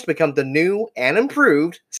and longs to become the new and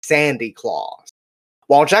improved Sandy Claus.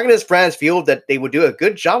 While Jack and his friends feel that they would do a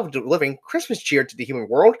good job of delivering Christmas cheer to the human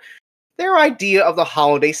world, their idea of the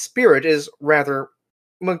holiday spirit is rather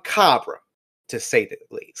macabre, to say the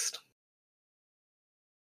least.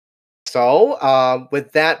 So,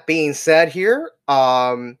 with that being said here,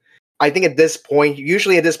 I think at this point,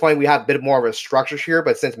 usually at this point, we have a bit more of a structure here,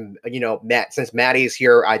 but since, you know, since Maddie is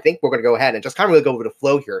here, I think we're going to go ahead and just kind of really go with the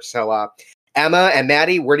flow here. So, Emma and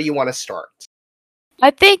Maddie, where do you want to start? I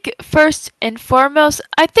think first and foremost,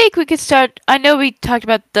 I think we could start. I know we talked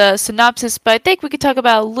about the synopsis, but I think we could talk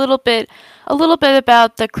about a little bit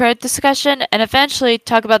about the credit discussion, and eventually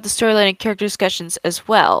talk about the storyline and character discussions as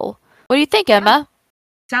well. What do you think, Emma?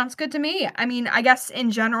 Sounds good to me. I mean, I guess in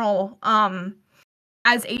general,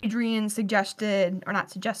 as Adrian suggested, or not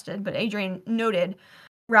suggested, but Adrian noted,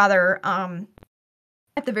 rather,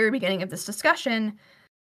 at the very beginning of this discussion,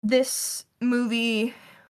 this movie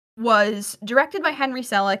was directed by Henry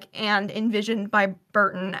Selick and envisioned by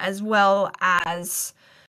Burton, as well as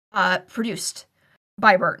produced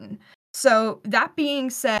by Burton. So that being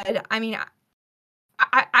said, I mean,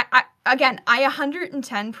 I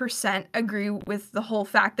 110% agree with the whole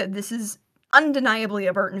fact that this is undeniably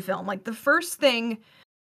a Burton film. Like, the first thing,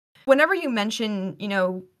 whenever you mention,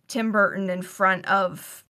 Tim Burton in front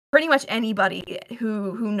of pretty much anybody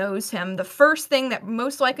who knows him, the first thing that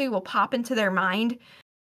most likely will pop into their mind,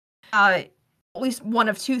 at least one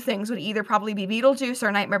of two things, would either probably be Beetlejuice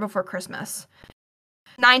or Nightmare Before Christmas.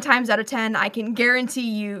 9 times out of 10, I can guarantee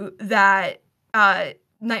you that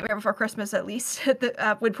Nightmare Before Christmas, at least,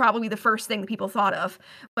 would probably be the first thing that people thought of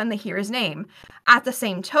when they hear his name. At the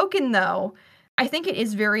same token, though, I think it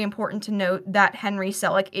is very important to note that Henry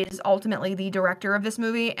Selick is ultimately the director of this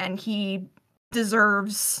movie, and he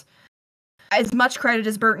deserves as much credit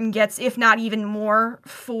as Burton gets, if not even more,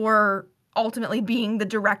 for ultimately being the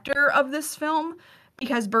director of this film,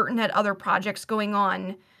 because Burton had other projects going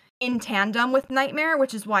on in tandem with Nightmare,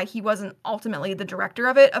 which is why he wasn't ultimately the director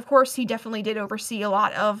of it. Of course, he definitely did oversee a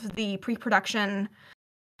lot of the pre-production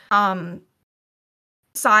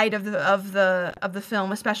side of the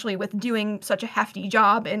film, especially with doing such a hefty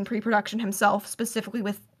job in pre-production himself, specifically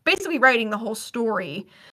with basically writing the whole story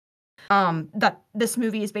that this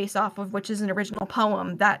movie is based off of, which is an original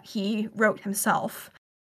poem that he wrote himself.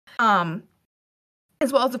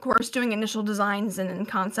 As well as, of course, doing initial designs and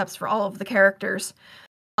concepts for all of the characters.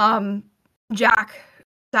 Jack,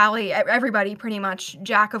 Sally, everybody pretty much.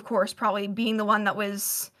 Jack, of course, probably being the one that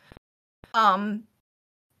was,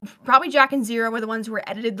 probably Jack and Zero were the ones who were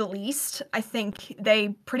edited the least. I think they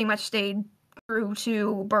pretty much stayed true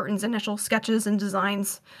to Burton's initial sketches and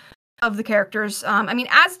designs of the characters. I mean,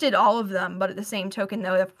 as did all of them, but at the same token,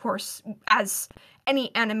 though, of course, as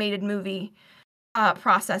any animated movie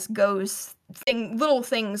process goes, little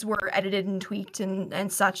things were edited and tweaked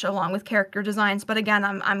and such, along with character designs. But again,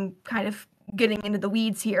 I'm kind of getting into the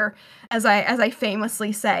weeds here, as I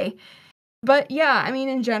famously say. But yeah, I mean,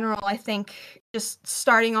 in general, I think just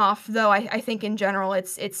starting off, though, I think in general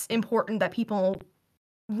it's important that people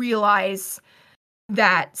realize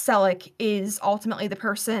that Selick is ultimately the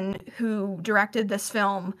person who directed this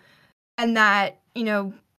film, and that,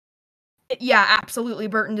 yeah, absolutely,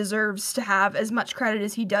 Burton deserves to have as much credit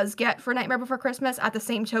as he does get for Nightmare Before Christmas. At the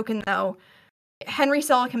same token, though, Henry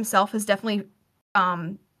Selick himself has definitely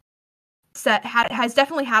has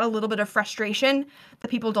definitely had a little bit of frustration that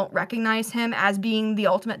people don't recognize him as being the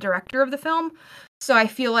ultimate director of the film. So I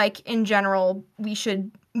feel like, in general, we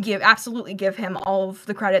should absolutely give him all of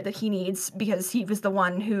the credit that he needs, because he was the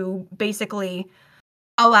one who basically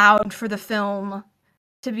allowed for the film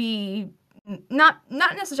to be not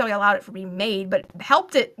necessarily allowed it for being made, but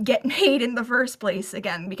helped it get made in the first place,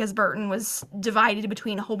 again, because Burton was divided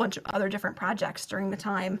between a whole bunch of other different projects during the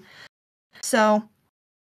time. So,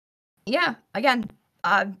 yeah, again,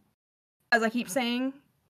 as I keep saying,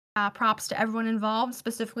 props to everyone involved,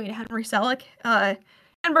 specifically to Henry Selick, and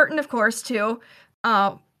Burton, of course, too.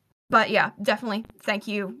 But yeah, definitely thank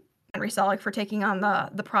you, Henry Selick, for taking on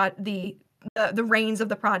the reins of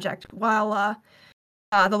the project while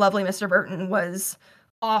the lovely Mr. Burton was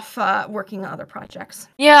off working on other projects.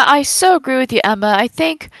 Yeah, I so agree with you, Emma. I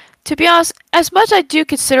think, to be honest, as much I do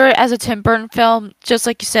consider it as a Tim Burton film, just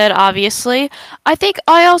like you said, obviously,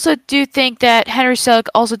 I also do think that Henry Selick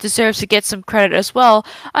also deserves to get some credit as well.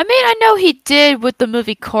 I mean, I know he did with the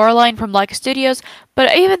movie Coraline from Laika Studios,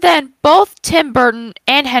 but even then, both Tim Burton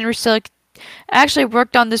and Henry Selick actually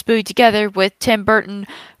worked on this movie together, with Tim Burton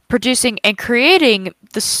producing and creating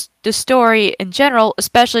the story in general,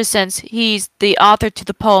 especially since he's the author to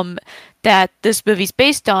the poem that this movie's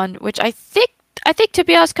based on, which I think, to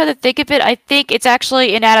be honest, kind of think of it, I think it's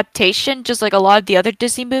actually an adaptation, just like a lot of the other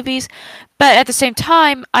Disney movies. But at the same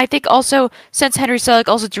time, I think also, since Henry Selick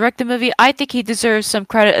also directed the movie, I think he deserves some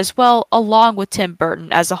credit as well, along with Tim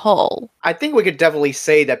Burton as a whole. I think we could definitely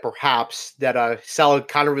say that perhaps that Selick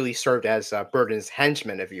kind of really served as Burton's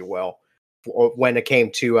henchman, if you will, when it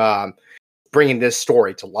came to bringing this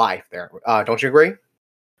story to life there. Don't you agree?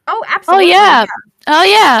 Oh, absolutely. Oh, yeah. Oh,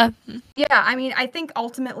 yeah. Yeah, I mean, I think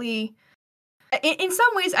ultimately, in some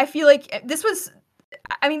ways, I feel like this,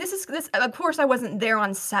 of course, I wasn't there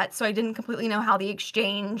on set, so I didn't completely know how the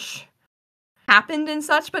exchange happened and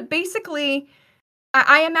such, but basically,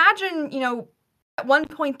 I imagine, at one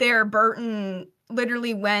point there, Burton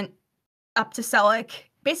literally went up to Selick,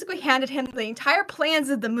 basically handed him the entire plans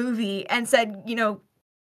of the movie and said,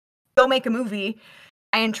 go make a movie.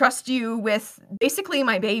 I entrust you with basically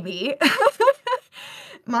my baby.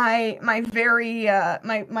 my very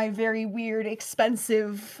my very weird,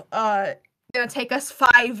 expensive, gonna take us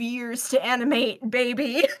 5 years to animate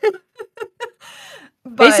baby.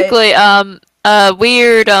 But Basically, a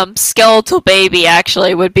weird skeletal baby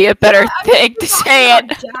actually would be a better thing to say it.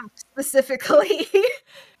 Jack specifically.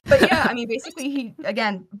 But yeah, I mean, basically,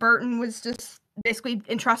 Burton was just basically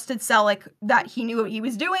entrusted Selleck that he knew what he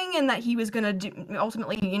was doing and that he was gonna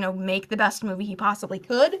ultimately, make the best movie he possibly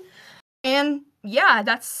could. And yeah,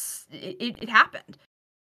 it happened.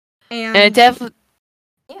 And it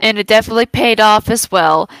definitely paid off as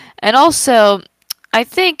well. And also, I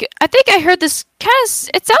think I heard this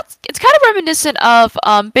it's kind of reminiscent of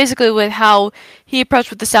basically with how he approached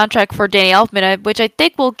with the soundtrack for Danny Elfman, which I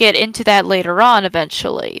think we'll get into that later on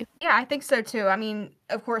eventually. Yeah, I think so too. I mean,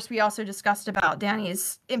 of course, we also discussed about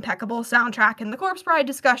Danny's impeccable soundtrack in the Corpse Bride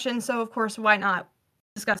discussion, so of course, why not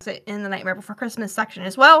discuss it in the Nightmare Before Christmas section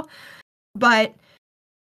as well? But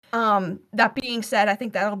that being said, I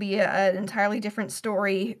think that'll be an entirely different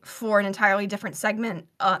story for an entirely different segment,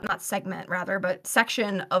 not segment rather, but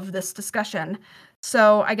section of this discussion.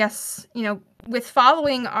 So I guess, with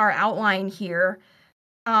following our outline here,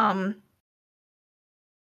 I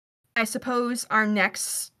suppose our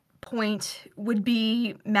next point would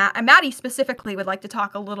be Maddie specifically would like to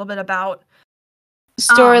talk a little bit about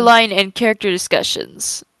storyline and character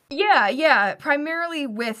discussions. Yeah, primarily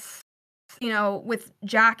with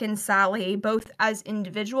Jack and Sally, both as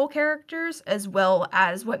individual characters, as well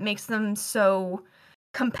as what makes them so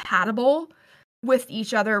compatible with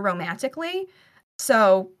each other romantically.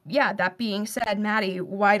 So, yeah, that being said, Maddie,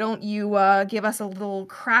 why don't you give us a little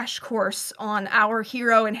crash course on our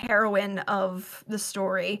hero and heroine of the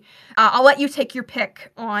story? I'll let you take your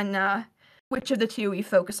pick on which of the two we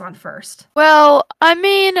focus on first. Well, I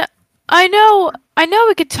mean, I know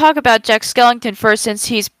we could talk about Jack Skellington first since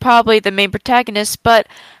he's probably the main protagonist, but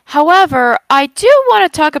however, I do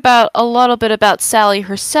want to talk about a little bit about Sally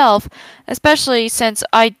herself, especially since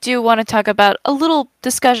I do want to talk about a little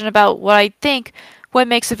discussion about what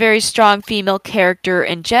makes a very strong female character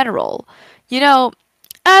in general.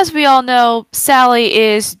 As we all know, Sally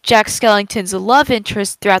is Jack Skellington's love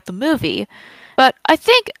interest throughout the movie, but I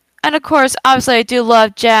think, and of course, obviously I do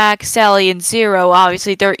love Jack, Sally, and Zero.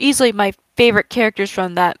 Obviously, they're easily my favorite characters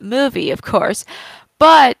from that movie, of course.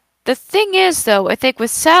 But the thing is, though, I think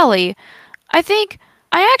with Sally, I think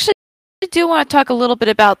I actually do want to talk a little bit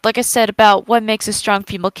about, like I said, about what makes a strong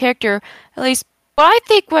female character. At least,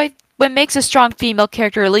 what makes a strong female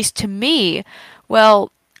character, at least to me,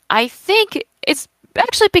 well, I think it's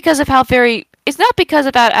actually because of it's not because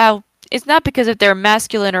of their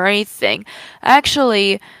masculine or anything.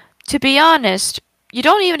 Actually, to be honest, you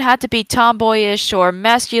don't even have to be tomboyish or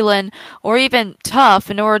masculine or even tough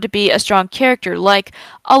in order to be a strong character. Like,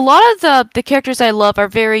 a lot of the characters I love are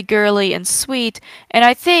very girly and sweet, and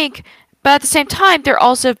I think, but at the same time, they're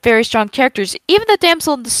also very strong characters. Even the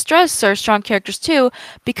damsel in distress are strong characters too,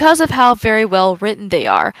 because of how very well written they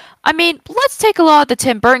are. I mean, let's take a lot of the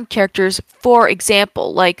Tim Burton characters, for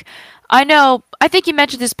example. Like, I think you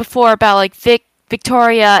mentioned this before about, like,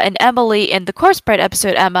 Victoria and Emily in the Corpse Bride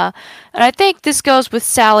episode, Emma, and I think this goes with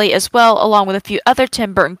Sally as well, along with a few other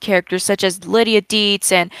Tim Burton characters such as Lydia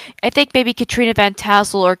Deetz and I think maybe Katrina Van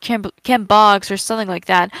Tassel or Kim Boggs or something like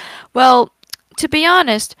that. Well, to be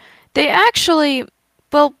honest, they actually,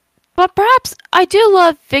 well, perhaps I do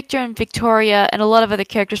love Victor and Victoria and a lot of other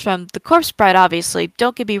characters from the Corpse Bride, obviously,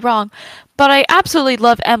 don't get me wrong, but I absolutely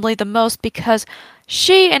love Emily the most because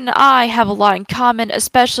she and I have a lot in common,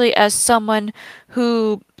 especially as someone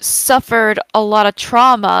who suffered a lot of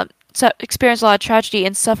trauma, experienced a lot of tragedy,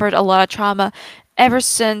 and suffered a lot of trauma ever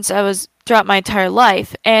since throughout my entire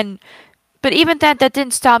life. But even that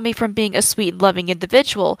didn't stop me from being a sweet and loving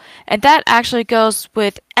individual. And that actually goes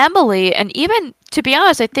with Emily, and even, to be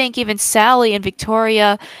honest, I think even Sally and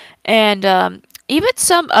Victoria, and even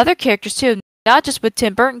some other characters too, not just with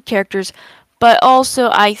Tim Burton characters, but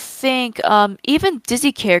also, I think, even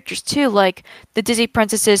Disney characters, too, like the Disney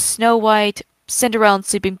princesses Snow White, Cinderella, and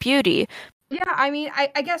Sleeping Beauty. Yeah, I mean,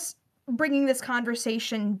 I guess bringing this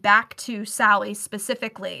conversation back to Sally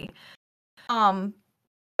specifically,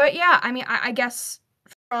 but yeah, I mean, I guess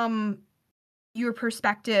from your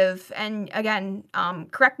perspective, and again,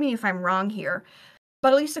 correct me if I'm wrong here,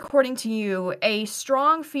 but at least according to you, a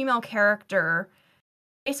strong female character,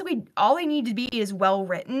 basically all they need to be is well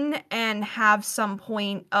written and have some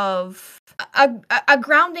point of a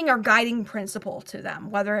grounding or guiding principle to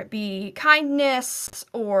them, whether it be kindness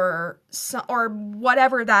or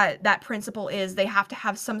whatever that principle is. They have to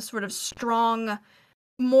have some sort of strong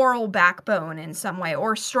moral backbone in some way,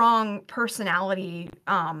 or strong personality,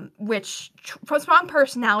 strong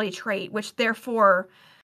personality trait, which therefore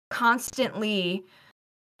constantly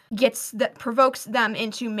provokes them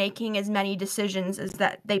into making as many decisions as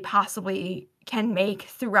that they possibly can make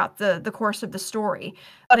throughout the course of the story.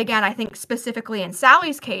 But again, I think specifically in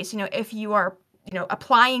Sally's case, if you are,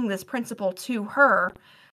 applying this principle to her,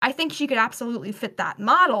 I think she could absolutely fit that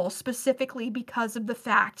model, specifically because of the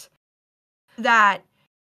fact that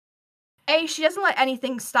she doesn't let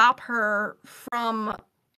anything stop her from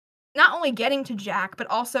not only getting to Jack, but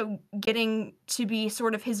also getting to be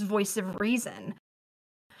sort of his voice of reason.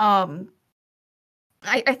 I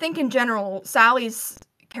think in general, Sally's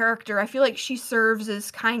character, I feel like she serves as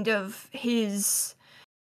kind of his,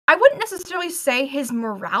 I wouldn't necessarily say his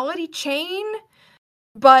morality chain,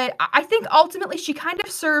 but I think ultimately she kind of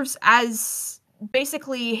serves as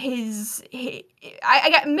basically I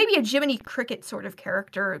got maybe a Jiminy Cricket sort of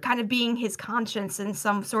character, kind of being his conscience in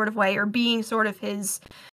some sort of way, or being sort of his,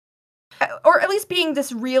 or at least being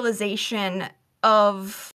this realization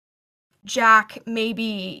of Jack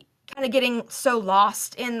maybe kind of getting so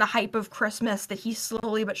lost in the hype of Christmas that he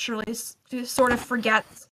slowly but surely sort of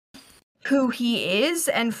forgets who he is,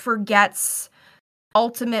 and forgets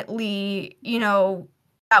ultimately,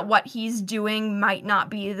 that what he's doing might not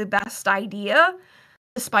be the best idea,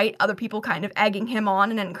 despite other people kind of egging him on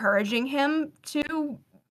and encouraging him to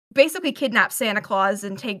basically kidnap Santa Claus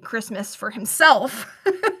and take Christmas for himself.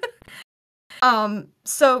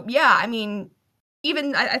 So yeah, I mean,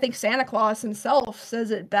 even I think Santa Claus himself says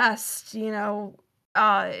it best,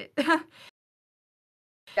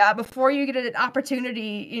 yeah, before you get an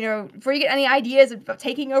opportunity, before you get any ideas of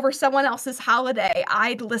taking over someone else's holiday,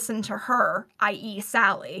 I'd listen to her, i.e.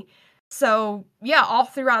 Sally. So, yeah, all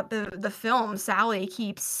throughout the film, Sally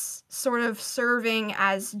keeps sort of serving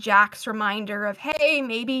as Jack's reminder of, hey,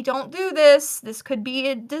 maybe don't do this. This could be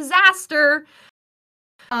a disaster.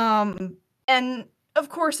 And, of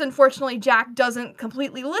course, unfortunately, Jack doesn't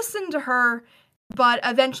completely listen to her, but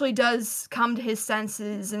eventually does come to his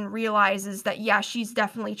senses and realizes that, yeah, she's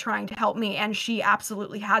definitely trying to help me, and she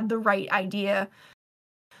absolutely had the right idea.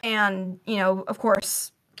 And, of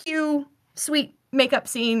course, cue sweet makeup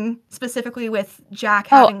scene, specifically with Jack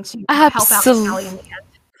having to help out Sally in the end.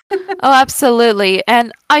 Oh, absolutely.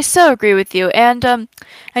 And I so agree with you. And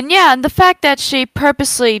yeah, and the fact that she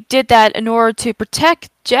purposely did that in order to protect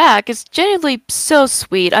Jack is genuinely so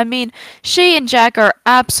sweet. I mean, she and Jack are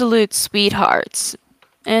absolute sweethearts.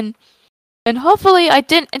 And hopefully I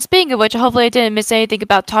didn't, and speaking of which, hopefully I didn't miss anything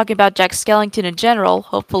about talking about Jack Skellington in general,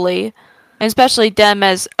 hopefully. And especially them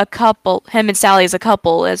as a couple, him and Sally as a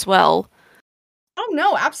couple as well. Oh,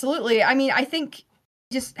 no, absolutely. I mean, I think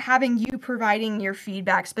just having you providing your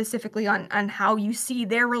feedback specifically on how you see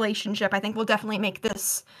their relationship, I think will definitely make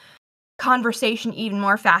this conversation even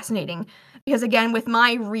more fascinating. Because again, with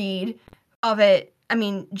my read of it, I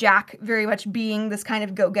mean, Jack very much being this kind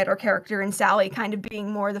of go-getter character, and Sally kind of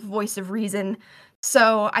being more the voice of reason.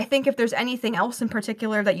 So I think if there's anything else in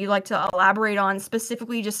particular that you'd like to elaborate on,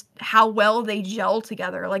 specifically just how well they gel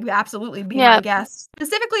together, like absolutely be my guest.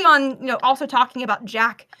 Specifically on, also talking about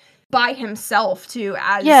Jack by himself too,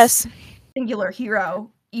 as singular hero,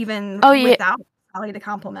 even without Sally to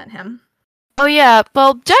compliment him. Oh yeah,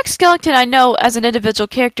 well, Jack Skellington, I know as an individual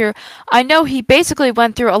character, I know he basically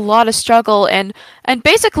went through a lot of struggle, and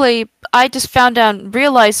basically, I just found out and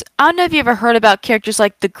realized, I don't know if you ever heard about characters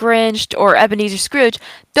like the Grinch or Ebenezer Scrooge.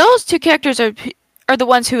 Those two characters are the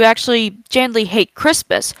ones who actually genuinely hate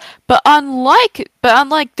Christmas. But unlike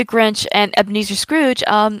the Grinch and Ebenezer Scrooge,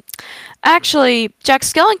 actually, Jack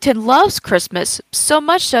Skellington loves Christmas, so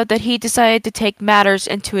much so that he decided to take matters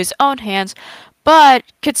into his own hands. But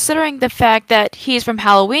considering the fact that he's from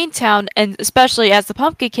Halloween Town, and especially as the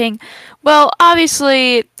Pumpkin King, well,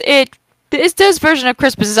 obviously, this version of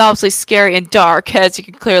Christmas is obviously scary and dark, as you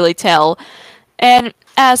can clearly tell. And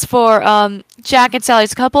as for Jack and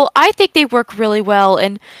Sally's couple, I think they work really well,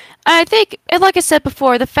 and I think, and like I said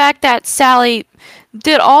before, the fact that Sally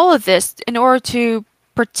did all of this in order to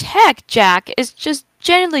protect Jack is just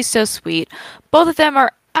genuinely so sweet. Both of them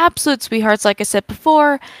are absolute sweethearts, like I said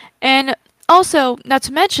before, and also, not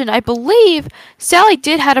to mention, I believe Sally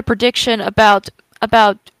did had a prediction about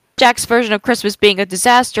Jack's version of Christmas being a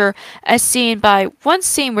disaster, as seen by one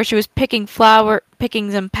scene where she was picking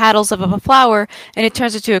some petals of a flower, and it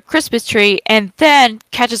turns into a Christmas tree, and then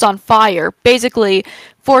catches on fire, basically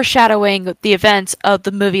foreshadowing the events of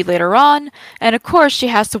the movie later on. And of course, she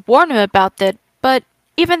has to warn him about that. But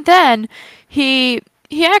even then, he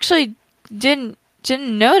actually didn't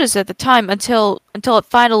notice at the time until it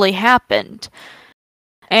finally happened.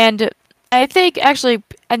 And I think actually,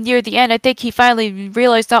 near the end, I think he finally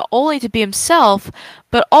realized not only to be himself,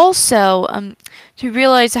 but also to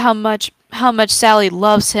realize how much Sally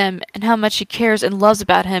loves him and how much she cares and loves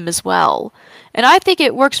about him as well. And I think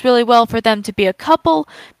it works really well for them to be a couple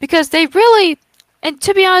because they really, and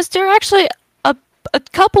to be honest, they're actually a a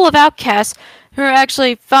couple of outcasts who are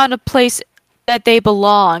actually found a place that they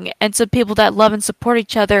belong and some people that love and support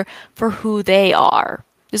each other for who they are.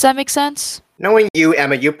 Does that make sense? Knowing you,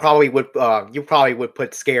 Emma, you probably would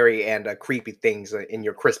put scary and creepy things in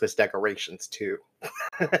your Christmas decorations too.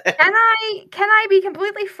 Can I be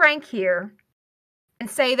completely frank here and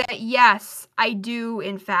say that yes, I do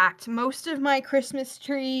in fact. Most of my Christmas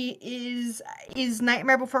tree is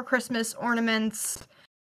Nightmare Before Christmas ornaments,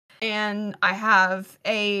 and I have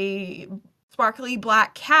a sparkly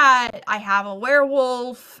black cat, I have a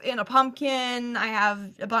werewolf in a pumpkin, I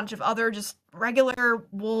have a bunch of other just regular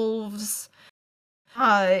wolves.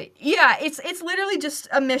 Yeah, it's literally just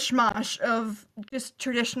a mishmash of just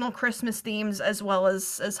traditional Christmas themes as well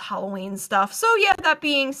as Halloween stuff. So yeah, that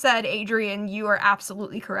being said, Adrian, you are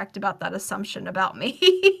absolutely correct about that assumption about me.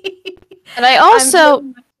 And I also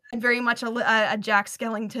I'm very much a Jack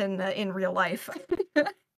Skellington in real life.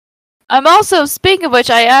 I'm also, speaking of which,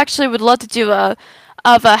 I actually would love to do a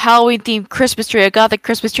Halloween themed Christmas tree, a gothic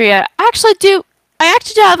Christmas tree. I actually do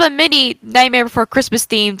have a mini Nightmare Before Christmas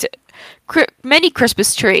themed mini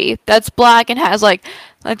Christmas tree that's black and has like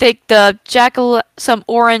I think some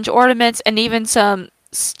orange ornaments and even some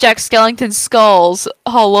Jack Skellington skulls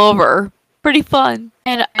all over. Pretty fun.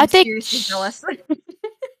 And I I'm think seriously jealous.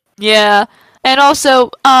 yeah. And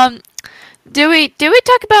also, do we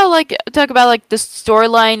talk about like the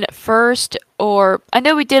storyline first, or I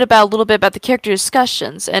know we did about a little bit about the character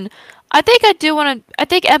discussions, and I think I do want to. I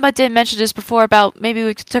think Emma did mention this before about maybe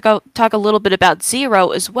we could talk a little bit about Zero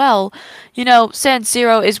as well. You know, since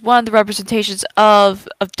Zero is one of the representations of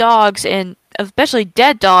dogs and especially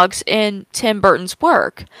dead dogs in Tim Burton's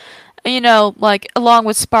work. You know, like along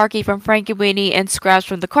with Sparky from Frankenweenie and Scraps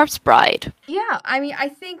from The Corpse Bride. Yeah, I mean, I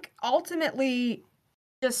think ultimately,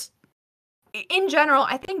 just in general,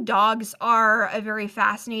 I think dogs are a very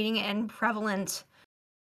fascinating and prevalent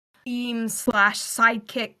theme slash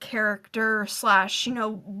sidekick character slash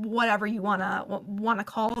whatever you wanna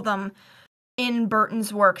call them in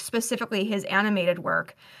Burton's work, specifically his animated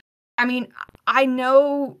work. I mean, I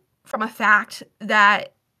know from a fact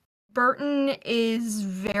that Burton is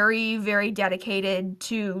very, very dedicated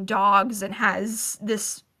to dogs and has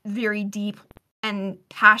this very deep and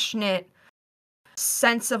passionate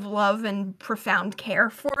sense of love and profound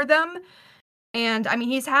care for them. And I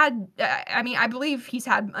mean, I believe he's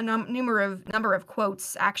had a number of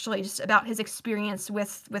quotes actually just about his experience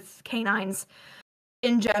with canines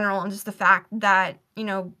in general, and just the fact that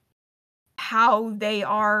how they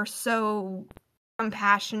are so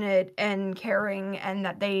compassionate and caring, and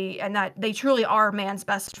that they truly are man's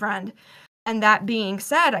best friend. And that being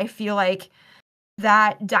said, I feel like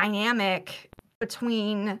that dynamic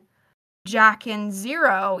between Jack and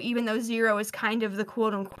Zero, even though Zero is kind of the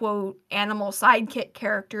quote unquote animal sidekick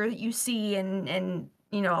character that you see in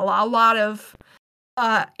a lot of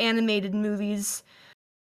animated movies,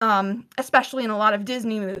 especially in a lot of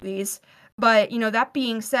Disney movies. But that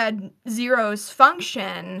being said, Zero's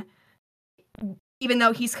function, even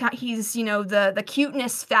though he's the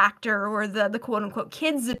cuteness factor or the quote unquote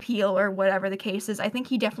kids appeal or whatever the case is, I think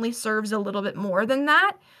he definitely serves a little bit more than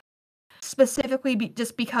that. Specifically,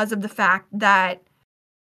 just because of the fact that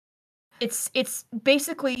it's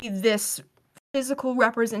basically this physical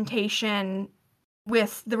representation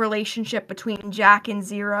with the relationship between Jack and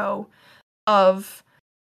Zero of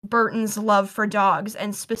Burton's love for dogs,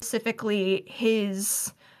 and specifically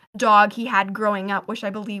his dog he had growing up, which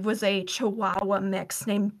I believe was a Chihuahua mix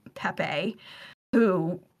named Pepe,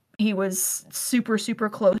 who he was super, super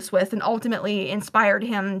close with, and ultimately inspired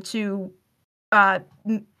him to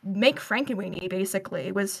make Frankenweenie.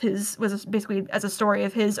 Basically, was basically as a story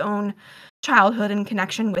of his own childhood and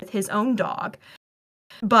connection with his own dog.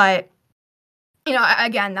 But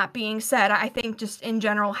again, that being said, I think just in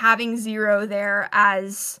general having Zero there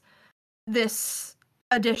as this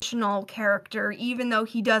additional character, even though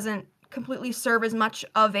he doesn't completely serve as much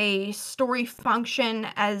of a story function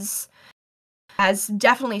as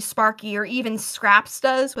definitely Sparky or even Scraps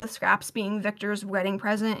does, with Scraps being Victor's wedding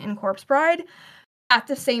present in Corpse Bride. At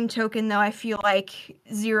the same token, though, I feel like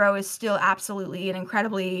Zero is still absolutely an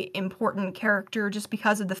incredibly important character, just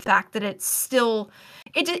because of the fact that it's still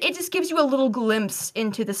it just gives you a little glimpse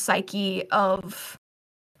into the psyche of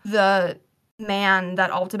the man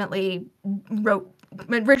that ultimately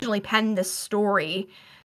originally penned this story,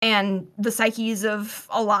 and the psyches of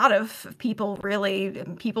a lot of people, really.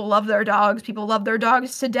 People love their dogs. People love their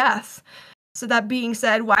dogs to death. So that being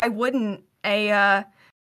said, why wouldn't a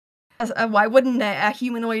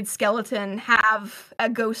humanoid skeleton have a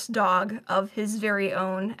ghost dog of his very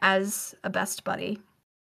own as a best buddy?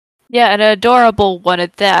 Yeah, an adorable one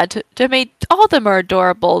at that. To me, all of them are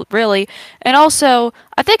adorable, really. And also,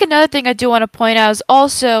 I think another thing I do want to point out is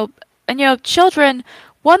also, and children.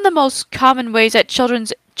 One of the most common ways that children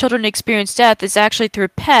experience death is actually through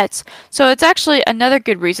pets. So it's actually another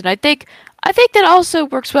good reason. I think that also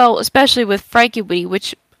works well, especially with Frankie Weenie,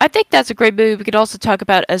 which I think that's a great movie we could also talk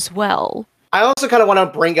about as well. I also kind of want to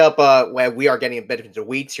bring up, where we are getting a bit into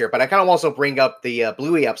weeds here, but I kind of also bring up the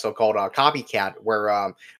Bluey episode called Copycat,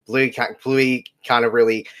 where Bluey kind of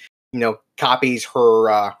really, copies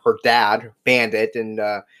her dad, Bandit, and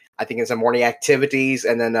I think in some morning activities,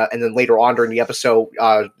 and then later on during the episode,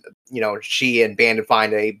 she and Bandit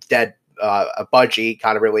find a dead a Budgie,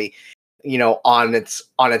 kind of really, on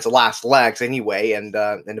its last legs anyway, and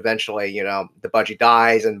eventually, the Budgie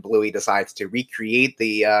dies, and Bluey decides to recreate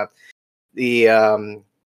the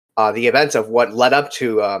events of what led up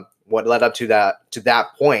to that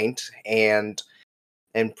point, and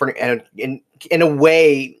in a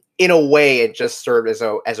way it just served as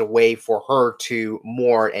a way for her to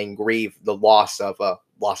mourn and grieve the loss of a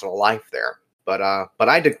life there. But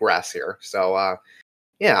I digress here. So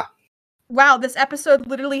yeah. Wow, this episode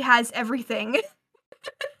literally has everything.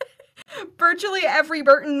 Virtually every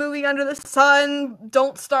Burton movie under the sun.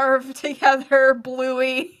 Don't Starve Together,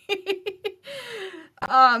 Bluey.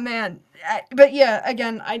 Oh, man. But yeah,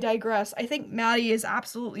 again, I digress. I think Maddie is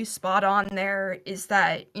absolutely spot on there, is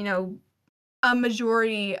that, a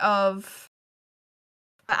majority of,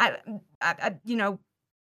 a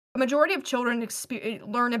majority of children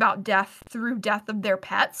learn about death through death of their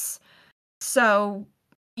pets. So,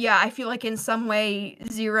 yeah, I feel like in some way,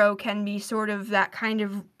 Zero can be sort of that kind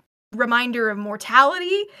of reminder of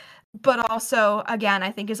mortality, but also, again,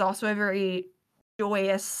 I think is also a very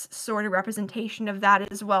joyous sort of representation of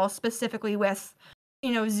that as well, specifically with,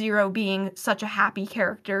 Zero being such a happy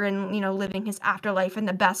character and, living his afterlife in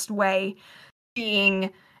the best way, being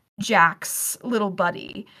Jack's little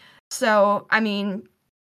buddy. So, I mean,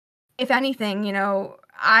 if anything,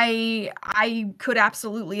 I could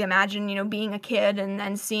absolutely imagine, being a kid and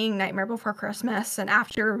then seeing Nightmare Before Christmas, and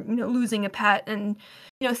after, losing a pet and,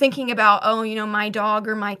 thinking about, my dog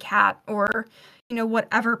or my cat or,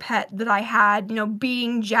 whatever pet that I had,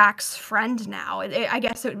 being Jack's friend now. I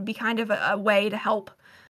guess it would be kind of a way to help,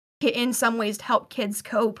 in some ways, to help kids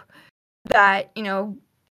cope that,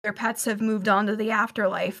 their pets have moved on to the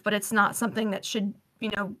afterlife, but it's not something that should,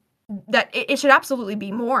 that it should absolutely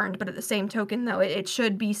be mourned, but at the same token, though, it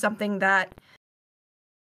should be something that,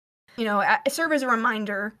 serve as a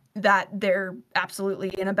reminder that they're absolutely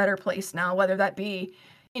in a better place now, whether that be,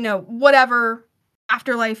 whatever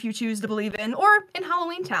afterlife you choose to believe in, or in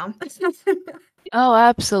Halloween Town. Oh,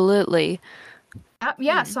 absolutely.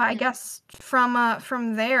 Yeah, so I guess from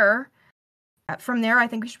there, I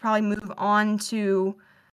think we should probably move on to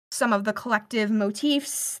some of the collective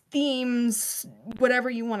motifs, themes, whatever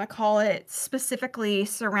you want to call it, specifically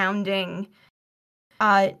surrounding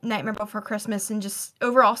Nightmare Before Christmas, and just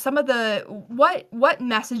overall some of the what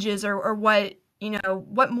messages or what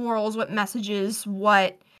what morals, what messages,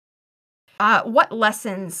 what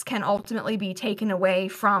lessons can ultimately be taken away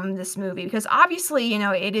from this movie, because obviously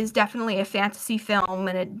it is definitely a fantasy film,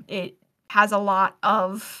 and it has a lot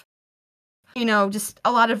of just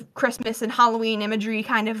a lot of Christmas and Halloween imagery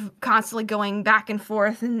kind of constantly going back and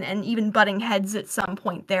forth, and even butting heads at some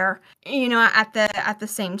point there. At the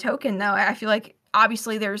same token, though, I feel like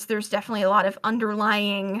obviously there's definitely a lot of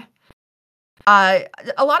underlying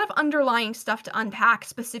stuff to unpack,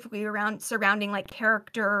 specifically surrounding like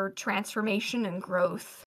character transformation and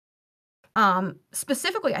growth.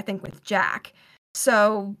 Specifically, I think with Jack.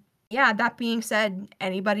 So yeah, that being said,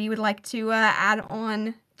 anybody would like to add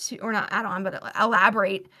on to, or not add on, but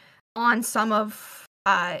elaborate on some of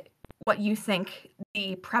what you think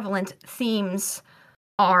the prevalent themes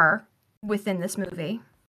are within this movie?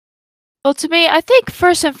 Well, to me, I think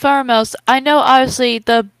first and foremost, I know obviously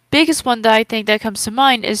the biggest one that I think that comes to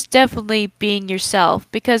mind is definitely being yourself,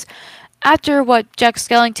 because after what Jack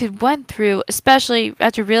Skellington went through, especially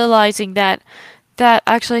after realizing that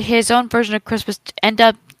actually his own version of Christmas end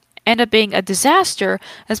up being a disaster,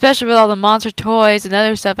 especially with all the monster toys and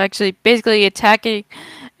other stuff actually basically attacking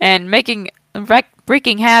and wreaking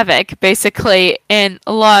havoc basically in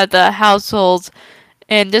a lot of the households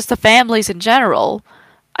and just the families in general.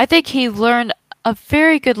 I think he learned a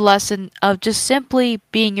very good lesson of just simply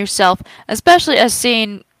being yourself, especially as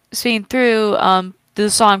seen through the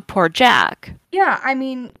song "Poor Jack." Yeah, I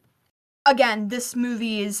mean, again, this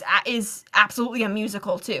movie is absolutely a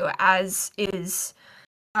musical too, as is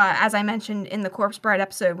as I mentioned in the Corpse Bride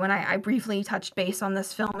episode when I briefly touched base on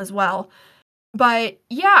this film as well. But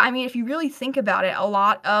yeah, I mean, if you really think about it, a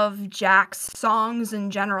lot of Jack's songs in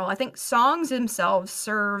general, I think songs themselves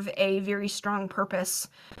serve a very strong purpose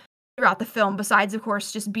throughout the film, besides, of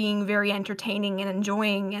course, just being very entertaining and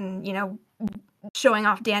enjoying and, showing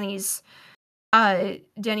off Danny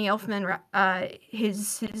Elfman,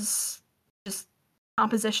 his just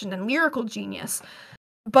composition and lyrical genius.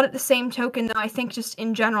 But at the same token, though, I think just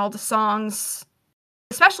in general, the songs,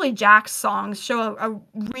 especially Jack's songs, show a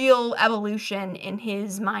real evolution in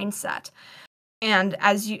his mindset. And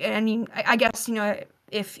I guess,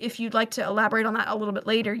 if you'd like to elaborate on that a little bit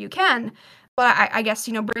later, you can. But I guess,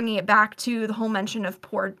 bringing it back to the whole mention of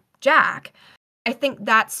Poor Jack, I think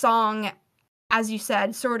that song, as you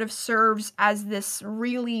said, sort of serves as this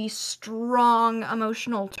really strong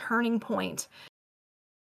emotional turning point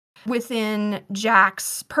within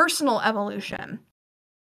Jack's personal evolution.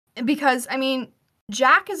 Because, I mean,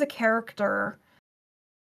 Jack is a character,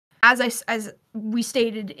 as we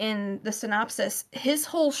stated in the synopsis, his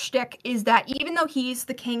whole shtick is that even though he's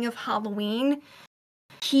the king of Halloween,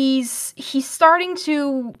 he's starting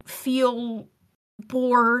to feel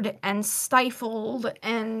bored and stifled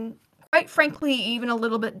and, quite frankly, even a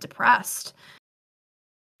little bit depressed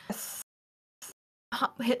with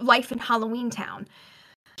life in Halloween Town.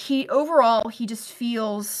 He just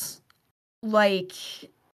feels like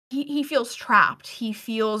he feels trapped. He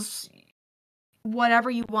feels whatever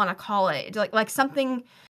you want to call it, like something.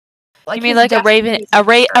 Like you mean like a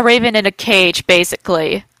raven in a cage,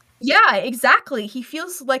 basically? Yeah, exactly. He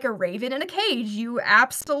feels like a raven in a cage. You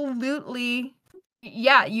absolutely,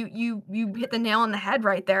 yeah, you hit the nail on the head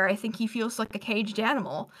right there. I think he feels like a caged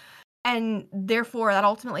animal. And therefore, that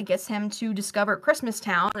ultimately gets him to discover Christmas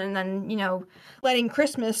Town, and then, letting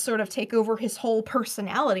Christmas sort of take over his whole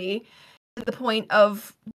personality to the point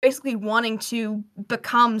of basically wanting to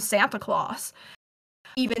become Santa Claus.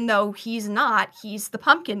 Even though he's not, he's the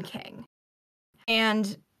Pumpkin King.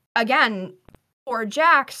 And again, Poor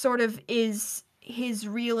Jack sort of is his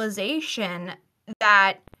realization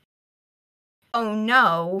that, oh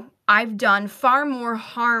no, I've done far more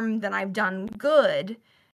harm than I've done good.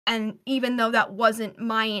 And even though that wasn't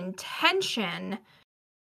my intention,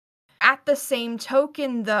 at the same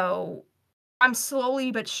token, though, I'm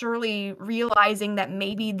slowly but surely realizing that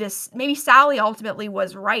maybe Sally ultimately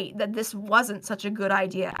was right, that this wasn't such a good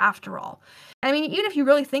idea after all. I mean, even if you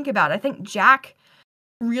really think about it, I think Jack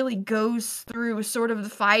really goes through sort of the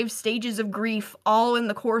 5 stages of grief all in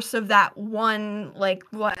the course of that one,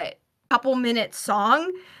 couple minute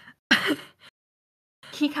song.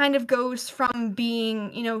 He kind of goes from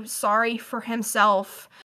being, sorry for himself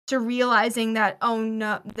to realizing that, oh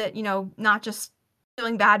no, that, not just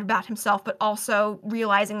feeling bad about himself, but also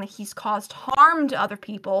realizing that he's caused harm to other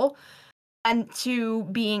people, and to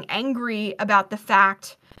being angry about the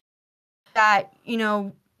fact that,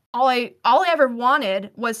 all I ever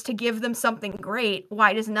wanted was to give them something great.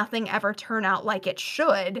 Why does nothing ever turn out like it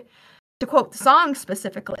should? To quote the song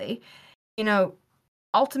specifically,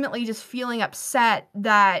 ultimately just feeling upset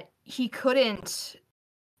that he couldn't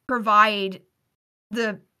provide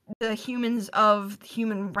the humans of the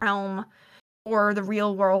human realm or the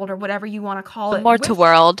real world or whatever you want to call it. The mortal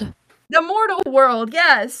world. The mortal world,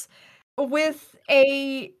 yes. With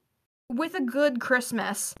a good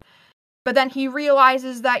Christmas. But then he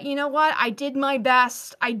realizes that, you know what? I did my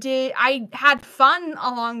best. I had fun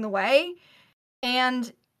along the way.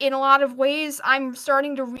 And in a lot of ways, I'm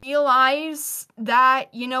starting to realize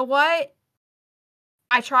that, you know what?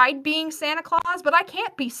 I tried being Santa Claus, but I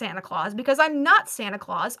can't be Santa Claus because I'm not Santa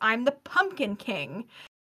Claus. I'm the Pumpkin King.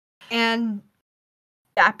 And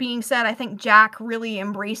that being said, I think Jack really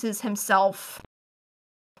embraces himself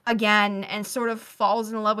again and sort of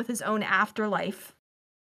falls in love with his own afterlife.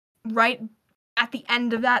 Right at the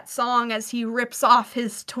end of that song, as he rips off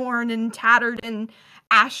his torn and tattered and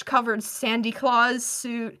ash-covered Sandy Claus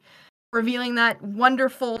suit, revealing that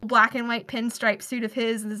wonderful black and white pinstripe suit of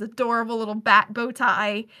his and his adorable little bat bow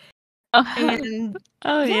tie. And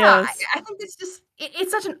yes. I think it's just,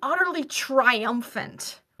 it's such an utterly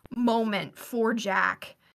triumphant moment for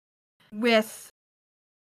Jack, with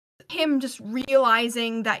him just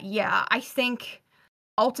realizing that, yeah, I think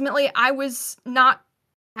ultimately I was not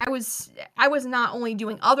only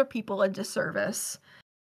doing other people a disservice,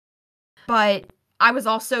 but I was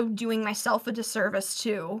also doing myself a disservice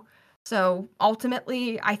too, So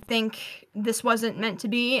ultimately, I think this wasn't meant to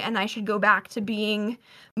be, and I should go back to being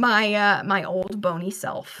my old bony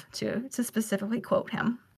self, to specifically quote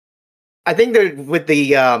him. I think that with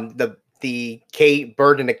the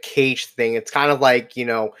bird in a cage thing, it's kind of like,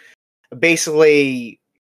 basically,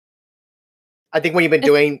 I think when you've been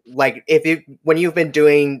doing when you've been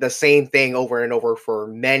doing the same thing over and over for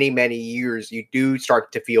many, many years, you do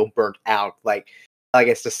start to feel burnt out. Like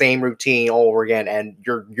it's the same routine all over again, and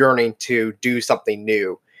you're yearning to do something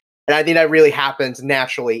new. And I think that really happens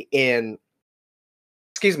naturally in.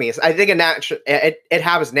 Excuse me. I think it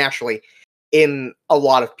happens naturally in a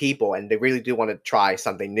lot of people, and they really do want to try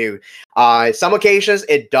something new. Some occasions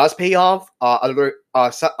it does pay off.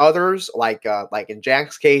 Others, like in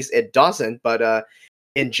Jack's case, it doesn't. But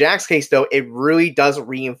in Jack's case, though, it really does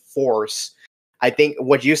reinforce. I think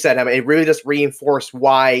what you said. I mean, it really does reinforce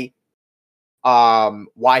why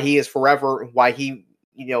he is forever. Why he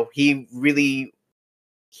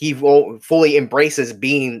fully embraces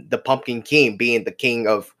being the Pumpkin King, being the king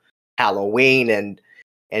of Halloween, and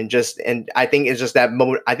I think it's just that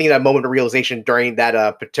moment. I think that moment of realization during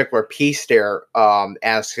that particular piece there,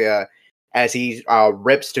 as he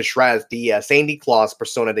rips to shreds the Santa Claus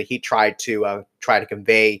persona that he tried to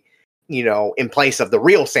convey, in place of the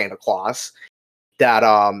real Santa Claus,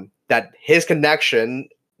 that his connection,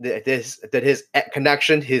 his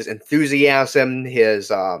connection, his enthusiasm, his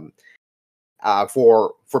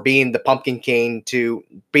for being the Pumpkin King, to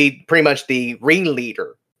be pretty much the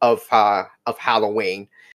ringleader of Halloween.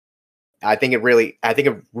 I think it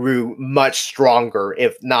grew much stronger.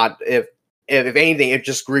 If anything, it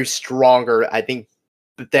just grew stronger. I think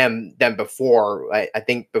than before. I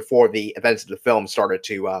think before the events of the film started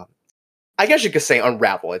to, I guess you could say,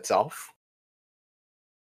 unravel itself.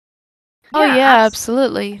 Oh yeah,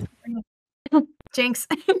 absolutely. Jinx.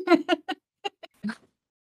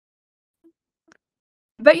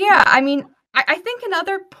 But yeah, I mean, I think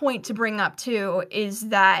another point to bring up too is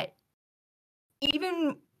that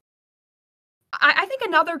I think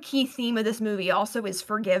another key theme of this movie also is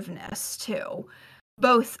forgiveness too,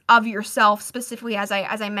 both of yourself, specifically as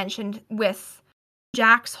I mentioned with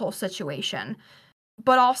Jack's whole situation,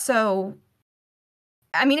 but also,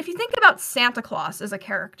 I mean, if you think about Santa Claus as a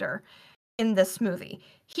character in this movie,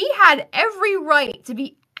 he had every right to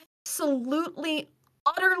be absolutely,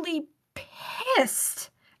 utterly pissed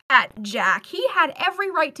at Jack. He had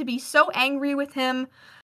every right to be so angry with him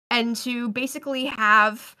and to basically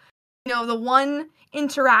have, the one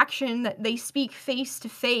interaction that they speak face to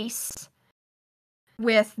face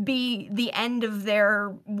with be the end of their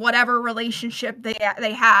whatever relationship they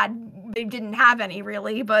had. They didn't have any,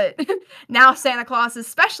 really, but now Santa Claus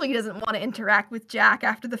especially doesn't want to interact with Jack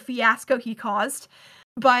after the fiasco he caused.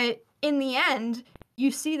 But in the end, you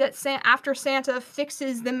see that after Santa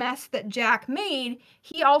fixes the mess that Jack made,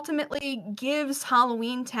 he ultimately gives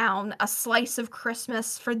Halloween Town a slice of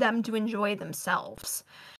Christmas for them to enjoy themselves.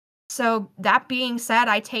 So that being said,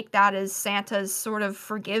 I take that as Santa's sort of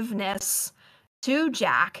forgiveness to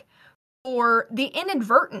Jack for the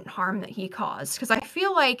inadvertent harm that he caused. Because I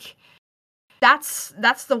feel like that's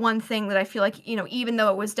the one thing that I feel like, even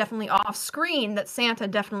though it was definitely off screen, that Santa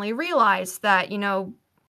definitely realized that,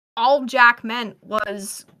 all Jack meant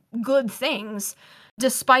was good things,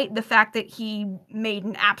 despite the fact that he made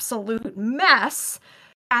an absolute mess.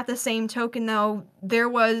 At the same token, though, there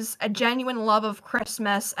was a genuine love of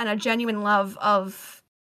Christmas and a genuine love of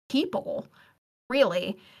people,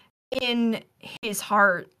 really, in his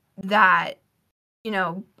heart that,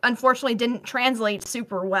 unfortunately didn't translate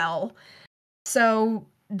super well. So,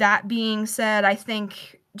 that being said, I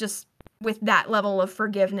think just with that level of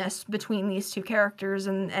forgiveness between these two characters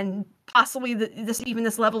and possibly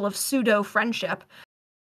this level of pseudo friendship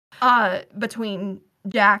between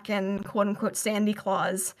Jack and quote unquote Sandy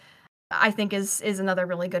Claus, I think is another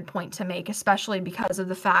really good point to make, especially because of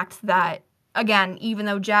the fact that, again, even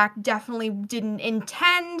though Jack definitely didn't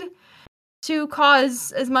intend to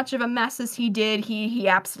cause as much of a mess as he did, he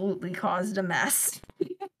absolutely caused a mess.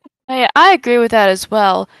 I agree with that as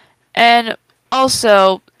well. And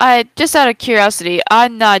also, just out of curiosity,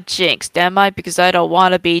 I'm not jinxed, am I? Because I don't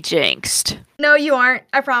want to be jinxed. No, you aren't.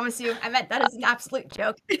 I promise you. I meant that as an absolute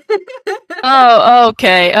joke. Oh,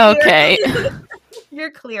 okay.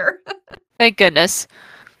 You're clear. Thank goodness.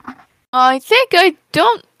 I think I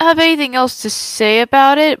don't have anything else to say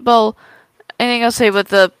about it. Well, anything else to say with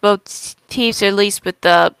the both teams, or at least with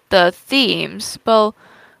the themes. Well,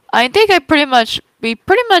 I think we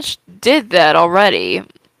pretty much did that already.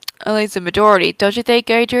 At least the majority. Don't you think,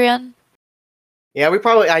 Adrian? Yeah,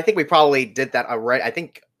 I think we probably did that already. I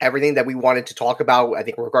think everything that we wanted to talk about, I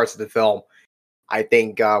think in regards to the film, I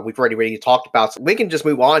think we've already really talked about. So we can just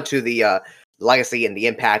move on to the legacy and the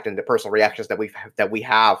impact and the personal reactions that we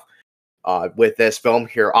have with this film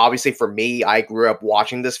here. Obviously, for me, I grew up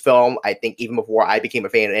watching this film. I think even before I became a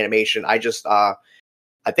fan of animation, I just I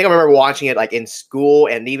think I remember watching it like in school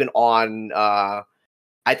and even on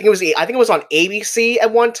I think it was on ABC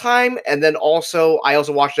at one time, and then I also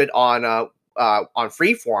watched it on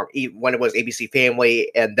Freeform when it was ABC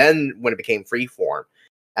Family, and then when it became Freeform,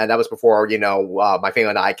 and that was before my family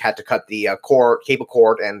and I had to cut the cable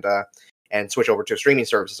cord and switch over to streaming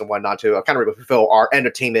services and whatnot to kind of fulfill our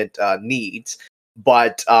entertainment needs.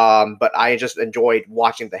 But I just enjoyed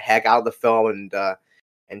watching the heck out of the film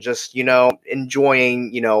and just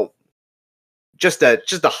enjoying just the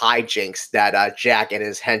hijinks that Jack and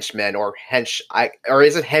his henchmen or is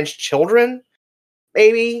it hench children?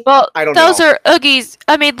 Maybe. Well, I don't those know. are Oogie's.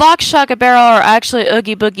 I mean, Lock, Shock, and Barrel are actually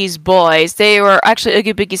Oogie Boogie's boys. They were actually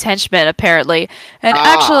Oogie Boogie's henchmen, apparently. And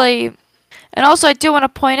and also, I do want to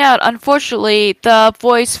point out, unfortunately, the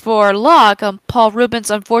voice for Locke, Paul Rubens,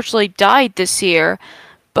 unfortunately died this year.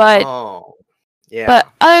 But yeah. But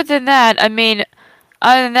other than that,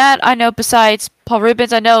 I know besides Paul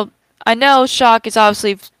Rubens, I know Shock is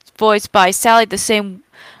obviously voiced by Sally,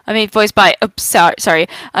 voiced by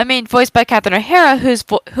Catherine O'Hara,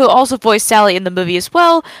 who also voiced Sally in the movie as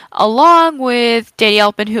well, along with Danny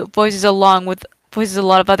Elfman, who voices a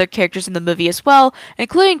lot of other characters in the movie as well,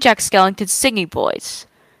 including Jack Skellington's singing voice,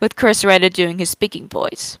 with Chris Reda doing his speaking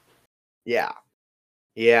voice. Yeah.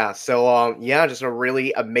 Yeah, so just a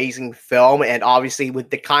really amazing film, and obviously with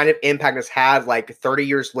the kind of impact it's had, like 30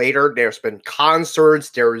 years later, there's been concerts,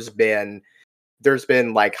 there's been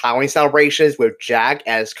like Halloween celebrations with Jack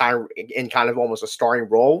as kind of almost a starring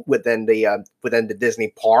role within the Disney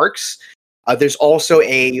parks. There's also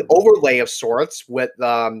a overlay of sorts with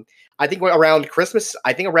I think around Christmas.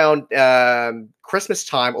 I think around Christmas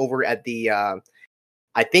time over at the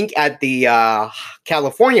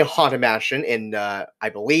California Haunted Mansion in I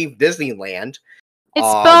believe Disneyland.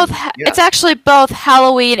 It's actually both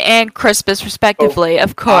Halloween and Christmas, respectively,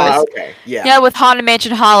 of course. Okay, yeah. Yeah, with Haunted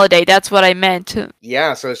Mansion Holiday, that's what I meant.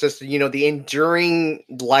 Yeah, so it's just, the enduring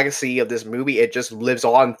legacy of this movie, it just lives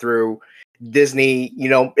on through Disney,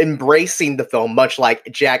 embracing the film, much like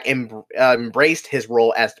Jack embraced his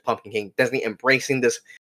role as the Pumpkin King. Disney embracing this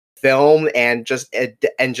film and just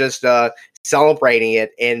celebrating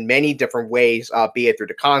it in many different ways, be it through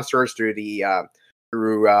the concerts, through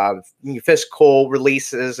physical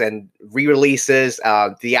releases and re-releases,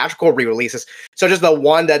 theatrical re-releases. So just the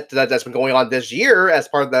one that's been going on this year as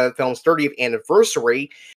part of the film's 30th anniversary,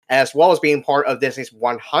 as well as being part of Disney's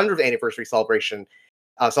 100th anniversary celebrations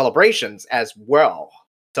as well.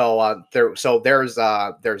 So there's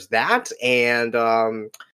that, and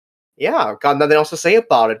got nothing else to say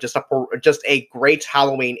about it. Just a great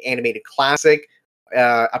Halloween animated classic,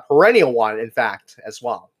 a perennial one, in fact, as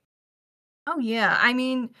well. Oh yeah, I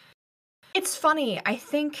mean, it's funny. I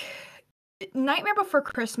think Nightmare Before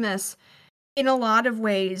Christmas, in a lot of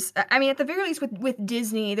ways, I mean, at the very least with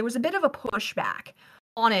Disney, there was a bit of a pushback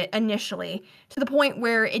on it initially, to the point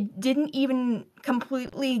where it didn't even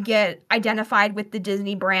completely get identified with the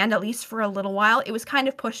Disney brand, at least for a little while. It was kind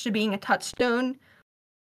of pushed to being a Touchstone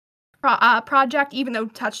project, even though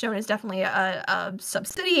Touchstone is definitely a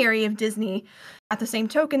subsidiary of Disney. At the same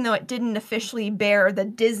token, though, it didn't officially bear the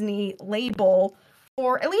Disney label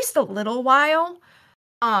for at least a little while.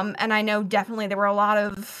 And I know definitely there were a lot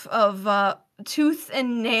of tooth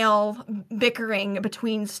and nail bickering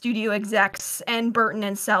between studio execs and Burton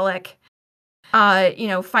and Selleck,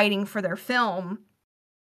 fighting for their film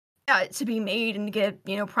to be made and to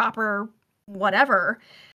get, proper whatever.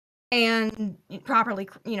 And properly,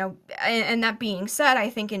 and that being said, I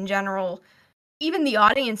think in general, even the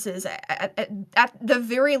audiences, at the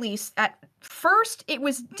very least, at first, it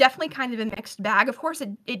was definitely kind of a mixed bag. Of course,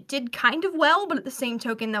 it did kind of well, but at the same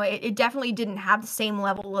token, though, it definitely didn't have the same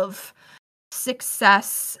level of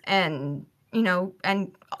success and,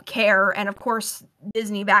 and care. And of course,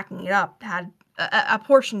 Disney backing it up had a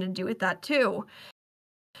portion to do with that, too.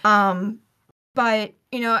 But,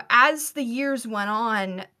 as the years went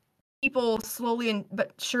on, people slowly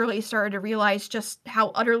but surely started to realize just how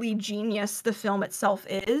utterly genius the film itself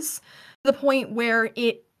is, to the point where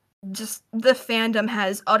the fandom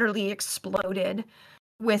has utterly exploded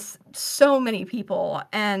with so many people,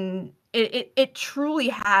 and it truly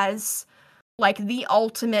has like the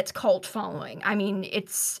ultimate cult following. I mean,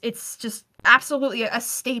 it's just absolutely a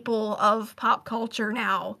staple of pop culture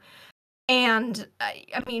now. And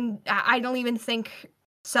I mean, I don't even think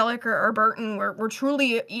Selleck or Burton were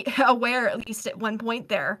truly aware, at least at one point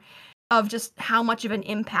there, of just how much of an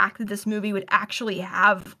impact that this movie would actually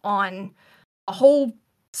have on a whole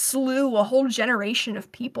generation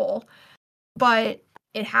of people. But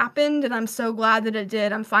it happened, and I'm so glad that it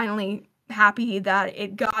did. I'm finally happy that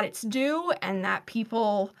it got its due and that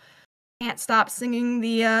people can't stop singing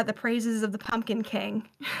the praises of the Pumpkin King.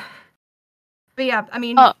 But yeah, I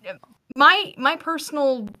mean, my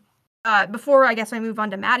personal before I guess I move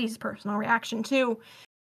on to Maddie's personal reaction too.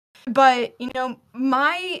 But, you know,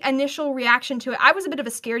 my initial reaction to it, I was a bit of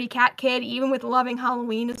a scaredy cat kid, even with loving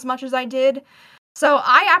Halloween as much as I did. So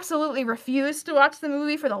I absolutely refused to watch the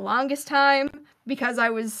movie for the longest time because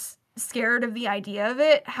I was scared of the idea of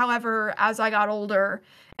it. However, as I got older,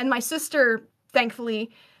 and my sister,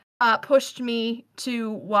 thankfully, pushed me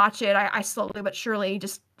to watch it, I slowly but surely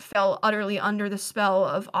just fell utterly under the spell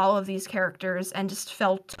of all of these characters and just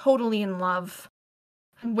fell totally in love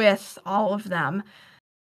with all of them.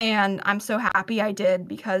 And I'm so happy I did,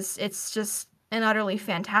 because it's just an utterly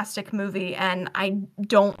fantastic movie, and I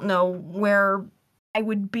don't know where I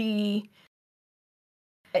would be,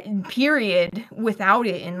 period, without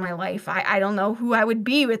it in my life. I don't know who I would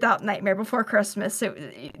be without Nightmare Before Christmas.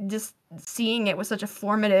 Just seeing it was such a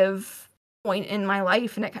formative point in my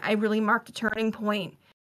life, and I really marked a turning point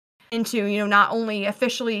into, you know, not only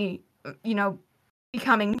officially, you know,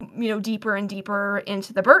 becoming, you know, deeper and deeper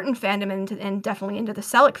into the Burton fandom and definitely into the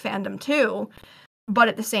Selleck fandom too, but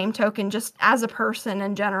at the same token, just as a person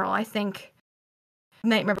in general, I think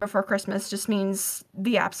Nightmare Before Christmas just means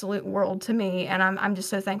the absolute world to me, and I'm just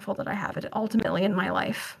so thankful that I have it ultimately in my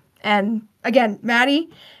life. And again, Maddie,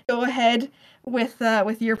 go ahead with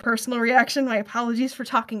your personal reaction. My apologies for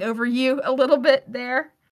talking over you a little bit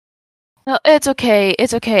there. No, it's okay.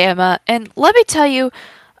 It's okay, Emma. And let me tell you,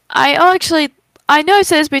 I know I've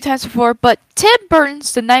said this many times before, but Tim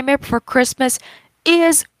Burton's The Nightmare Before Christmas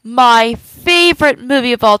is my favorite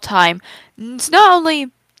movie of all time. It's not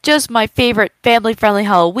only just my favorite family-friendly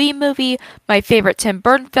Halloween movie, my favorite Tim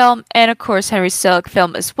Burton film, and of course Henry Selick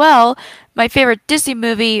film as well, my favorite Disney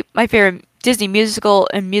movie, my favorite Disney musical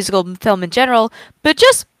and musical film in general, but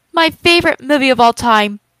just my favorite movie of all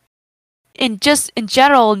time in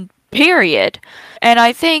general, period. And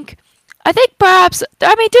I think perhaps,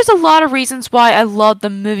 I mean, there's a lot of reasons why I love the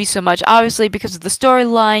movie so much. Obviously, because of the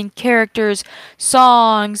storyline, characters,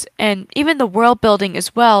 songs, and even the world building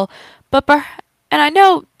as well. And I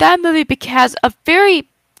know that movie has a very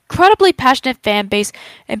incredibly passionate fan base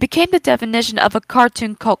and became the definition of a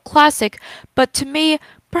cartoon cult classic. But to me,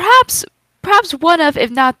 perhaps one of,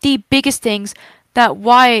 if not the biggest things that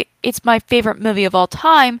why it's my favorite movie of all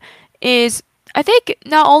time is, I think,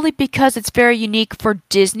 not only because it's very unique for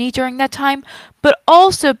Disney during that time, but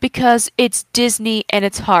also because it's Disney and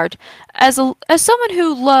its heart. As someone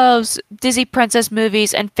who loves Disney princess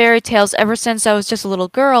movies and fairy tales ever since I was just a little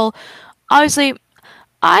girl, obviously,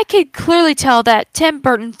 I could clearly tell that Tim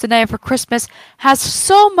Burton's The Night Before Christmas has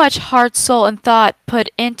so much heart, soul, and thought put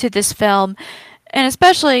into this film, and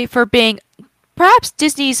especially for being perhaps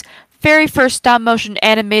Disney's very first stop-motion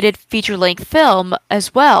animated feature-length film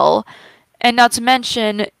as well. And not to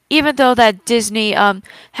mention, even though that Disney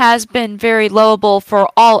has been very lovable for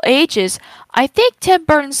all ages, I think Tim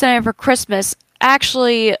Burton's The Night Before Christmas that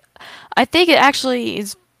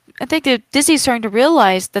Disney's starting to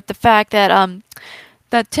realize that the fact that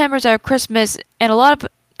that Tim Burton's Night Before Christmas and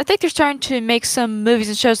I think they're starting to make some movies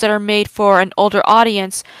and shows that are made for an older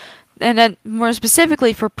audience, and then more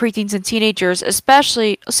specifically for preteens and teenagers,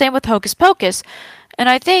 especially same with Hocus Pocus. And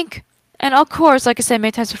I think, and of course, like I said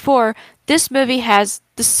many times before, this movie has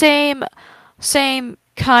the same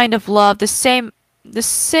kind of love, the same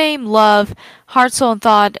love, heart, soul, and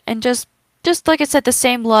thought, and just like I said, the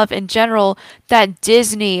same love in general that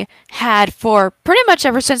Disney had for pretty much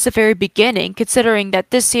ever since the very beginning, considering that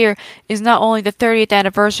this year is not only the 30th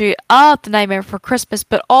anniversary of The Nightmare Before Christmas,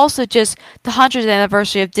 but also just the 100th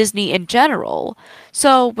anniversary of Disney in general.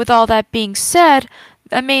 So, with all that being said,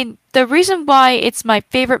 I mean, the reason why it's my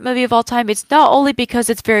favorite movie of all time, it's not only because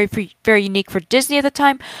it's very, very unique for Disney at the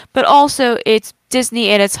time, but also it's Disney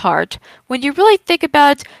in its heart. When you really think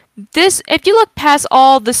about this, if you look past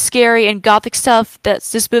all the scary and gothic stuff that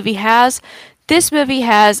this movie has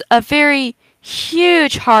a very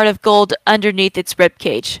huge heart of gold underneath its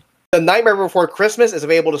ribcage. The Nightmare Before Christmas is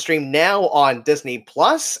available to stream now on Disney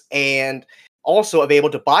Plus, and also available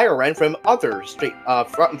to buy or rent from other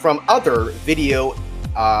video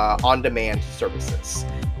on-demand services.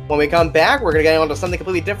 When we come back, we're going to get on to something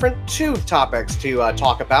completely different. Two topics to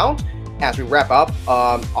talk about as we wrap up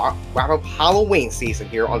Halloween season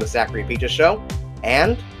here on the Zachary Peaches Show,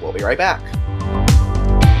 and we'll be right back.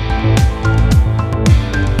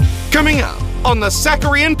 Coming up, on the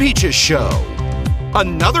Zachary and Peaches Show.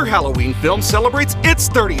 Another Halloween film celebrates its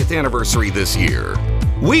 30th anniversary this year.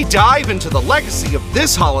 We dive into the legacy of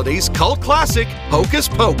this holiday's cult classic, Hocus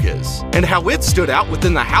Pocus, and how it stood out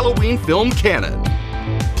within the Halloween film canon.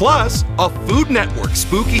 Plus, a Food Network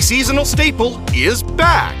spooky seasonal staple is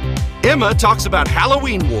back. Emma talks about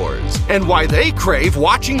Halloween Wars and why they crave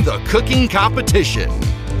watching the cooking competition.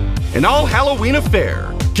 An all Halloween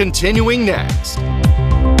affair, continuing next.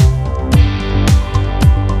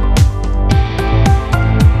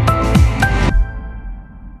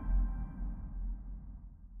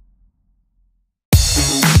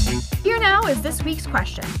 Here now is this week's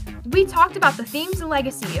question. We talked about the themes and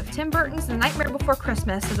legacy of Tim Burton's The Nightmare Before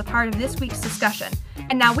Christmas as a part of this week's discussion,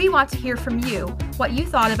 and now we want to hear from you what you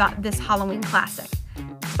thought about this Halloween classic.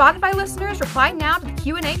 Spotify listeners, reply now to the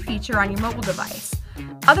Q&A feature on your mobile device.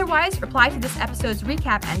 Otherwise, reply to this episode's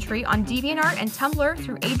recap entry on DeviantArt and Tumblr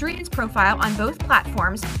through Adrian's profile on both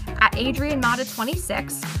platforms at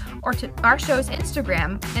AdrianMata26, or to our show's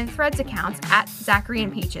Instagram and Threads accounts at Zachary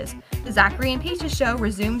and Peaches. The Zachary and Peaches Show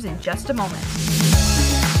resumes in just a moment.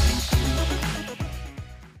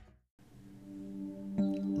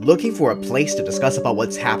 Looking for a place to discuss about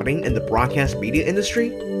what's happening in the broadcast media industry?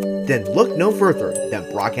 Then look no further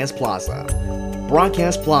than Broadcast Plaza.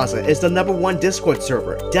 Broadcast Plaza is the #1 Discord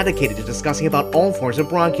server dedicated to discussing about all forms of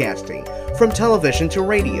broadcasting, from television to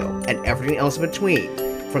radio, and everything else in between,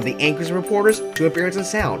 from the anchors and reporters to appearance and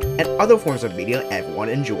sound, and other forms of media everyone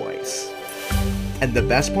enjoys. And the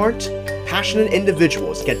best part? Passionate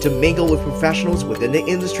individuals get to mingle with professionals within the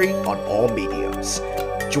industry on all mediums.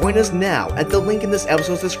 Join us now at the link in this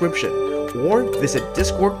episode's description, or visit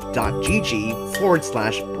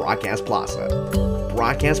discord.gg/Broadcast Plaza.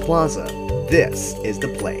 Broadcast Plaza, this is the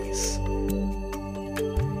place.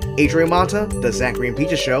 Adrian Mata, The Zachary and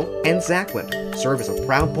Peaches Show, and Zachlin serve as a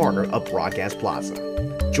proud partner of Broadcast Plaza.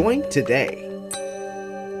 Join today.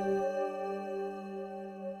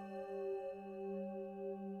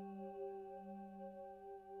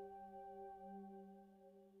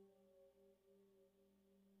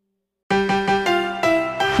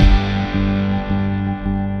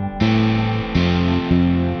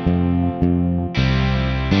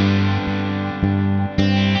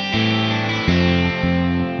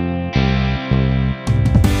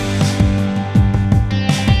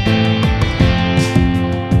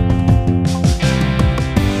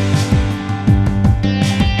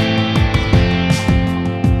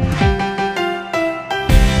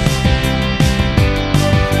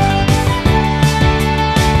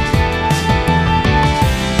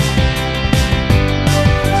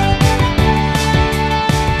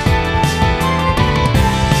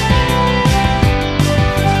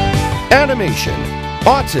 Animation,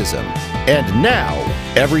 autism, and now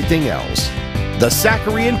everything else. The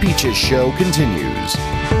Zachary and Peaches Show continues.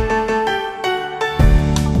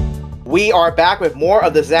 We are back with more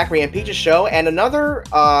of the Zachary and Peaches Show, and another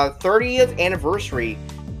 30th anniversary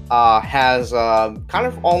has kind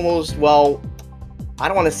of almost, well, I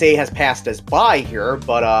don't want to say has passed us by here,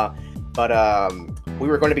 but we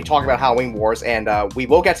were going to be talking about Halloween Wars, and we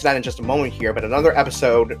will get to that in just a moment here, but another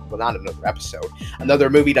episode, well, not another episode, another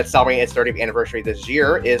movie that's celebrating its 30th anniversary this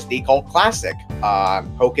year is the cult classic,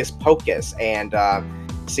 Hocus Pocus, and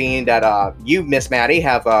seeing that you, Miss Maddie,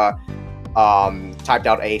 have typed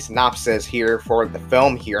out a synopsis here for the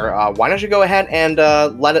film here, why don't you go ahead and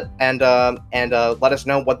let us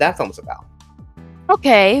know what that film's about?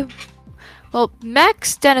 Okay. Well,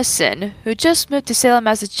 Max Dennison, who just moved to Salem,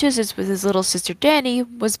 Massachusetts with his little sister Danny,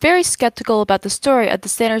 was very skeptical about the story of the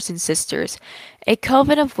Sanderson sisters, a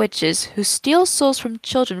coven of witches who steal souls from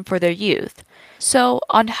children for their youth. So,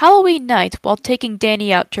 on Halloween night, while taking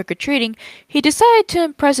Danny out trick-or-treating, he decided to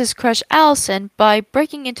impress his crush Allison by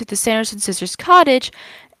breaking into the Sanderson sisters' cottage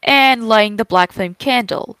and lighting the black flame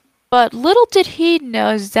candle. But little did he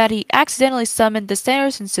know that he accidentally summoned the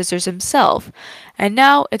Sanderson sisters himself, and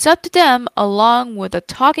now it's up to them, along with a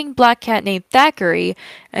talking black cat named Thackeray,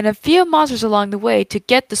 and a few monsters along the way, to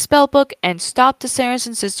get the spellbook and stop the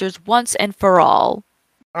Sanderson sisters once and for all.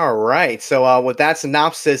 Alright, so with that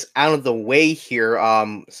synopsis out of the way here,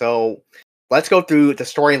 so let's go through the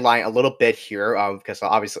storyline a little bit here, because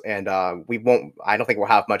obviously, and I don't think we'll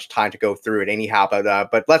have much time to go through it anyhow,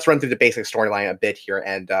 but let's run through the basic storyline a bit here,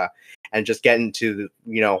 and just get into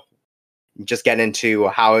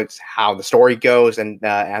how the story goes, and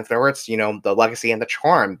afterwards, the legacy and the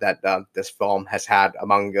charm that this film has had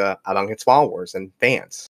among its followers and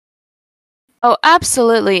fans. Oh,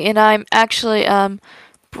 absolutely, and I'm actually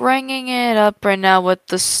bringing it up right now with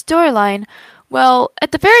the storyline. Well,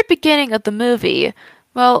 at the very beginning of the movie,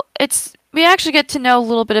 well, it's we actually get to know a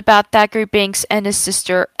little bit about Thackeray Binks and his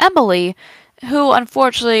sister Emily, who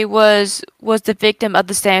unfortunately was the victim of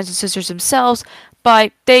the Sanderson sisters themselves.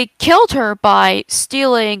 They killed her by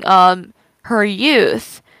stealing her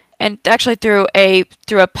youth, and actually through a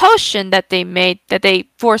potion that they made that they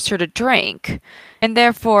forced her to drink, and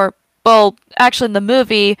therefore, well, actually in the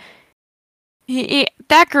movie,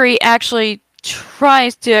 Thackeray actually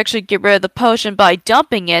tries to actually get rid of the potion by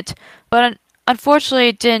dumping it, but unfortunately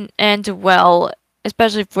it didn't end well,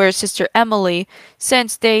 especially for his sister Emily,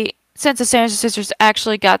 since the Sanderson sisters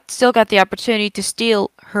actually still got the opportunity to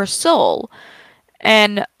steal her soul.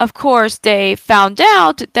 And of course, they found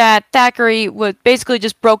out that Thackeray would basically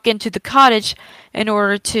just broke into the cottage in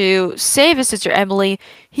order to save his sister Emily.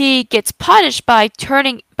 He gets punished by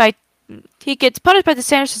the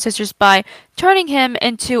Sanderson sisters by turning him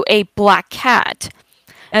into a black cat.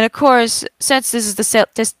 And of course, since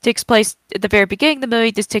this takes place at the very beginning of the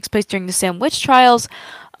movie, this takes place during the Salem witch trials.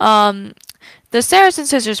 The Sanderson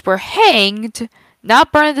sisters were hanged,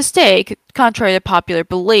 not burned at the stake, contrary to popular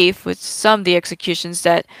belief, with some of the executions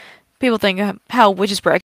that people think how witches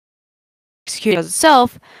were executed as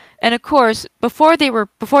itself. And of course, before they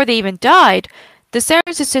even died, the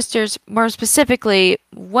Sanderson sisters, more specifically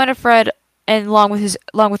Winifred, and along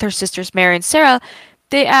with her sisters Mary and Sarah,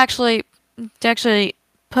 they actually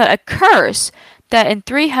put a curse that in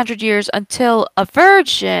 300 years until a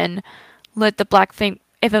virgin lit the black flame,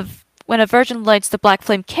 when a virgin lights the black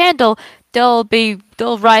flame candle, they'll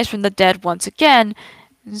rise from the dead once again.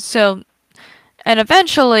 So, and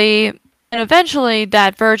eventually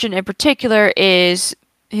that virgin in particular is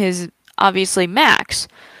obviously Max,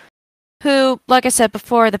 who, like I said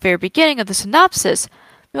before at the very beginning of the synopsis,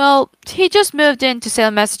 well, he just moved into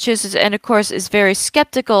Salem, Massachusetts, and of course is very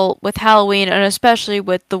skeptical with Halloween, and especially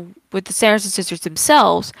with the Sanderson sisters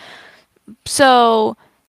themselves. So,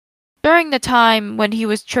 during the time when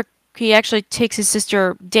he actually takes his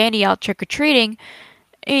sister Danny out trick-or-treating,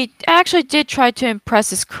 he actually did try to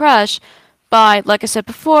impress his crush by, like I said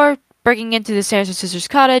before, breaking into the Sanderson sisters'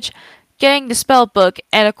 cottage, getting the spell book,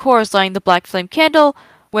 and of course lighting the black flame candle,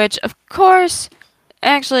 which causes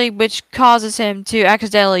him to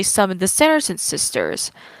accidentally summon the Sanderson sisters.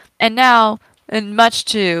 And now, and much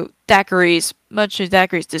to Thackeray's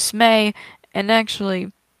dismay, and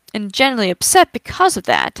generally upset because of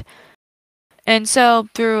that. And so,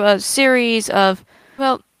 through a series of,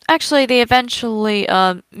 they eventually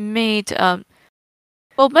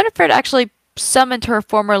Winifred actually summoned her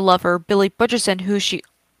former lover, Billy Butcherson,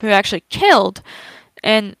 who actually killed,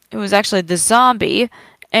 and it was actually the zombie,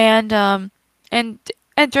 and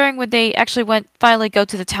during when they actually finally go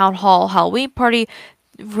to the town hall Halloween party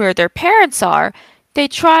where their parents are, they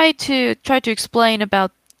try to explain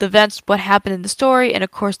about the events, what happened in the story, and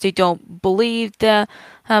of course they don't believe them,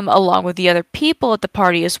 along with the other people at the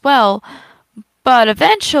party as well. But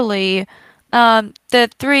eventually, the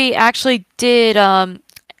three actually did,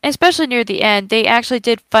 especially near the end, they actually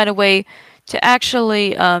did find a way to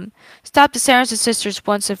actually stop the Sanderson sisters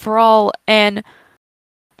once and for all, and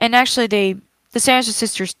actually the Sanderson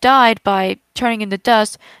sisters died by turning into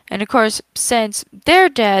dust, and of course, since they're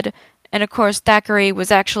dead, and of course Thackeray was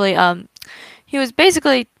actually he was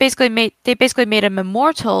basically made him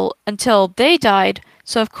immortal until they died.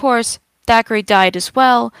 So of course Thackeray died as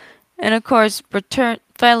well, and of course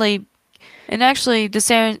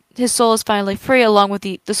his soul is finally free, along with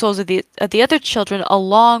the souls of the other children,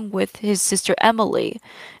 along with his sister Emily.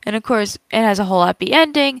 And of course, it has a whole happy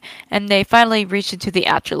ending, and they finally reach into the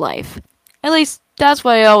afterlife. At least that's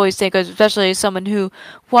what I always think, especially as someone who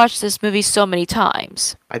watched this movie so many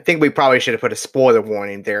times. I think we probably should have put a spoiler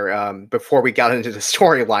warning there before we got into the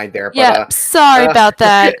storyline there. But, yeah, sorry about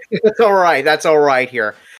that. That's all right. That's all right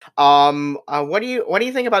here. What do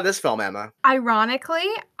you think about this film, Emma? Ironically,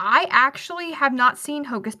 I actually have not seen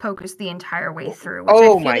Hocus Pocus the entire way through.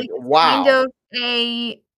 Wow! Kind of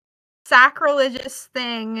a sacrilegious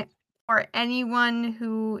thing for anyone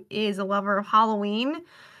who is a lover of Halloween.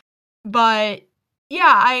 But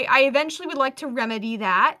yeah, I eventually would like to remedy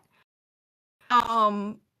that.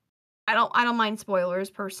 I don't mind spoilers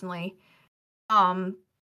personally.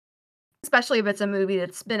 Especially if it's a movie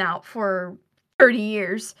that's been out for 30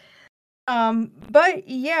 years. But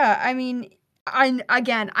yeah, I mean,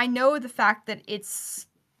 I know the fact that it's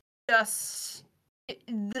just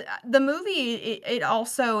the movie. It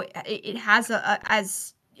also has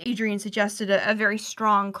as Adrian suggested, a very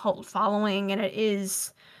strong cult following, and it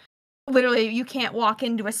is literally you can't walk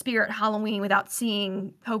into a Spirit Halloween without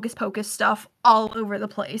seeing Hocus Pocus stuff all over the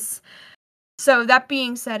place. So that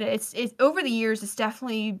being said, it's over the years, it's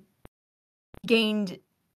definitely gained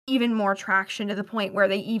even more traction to the point where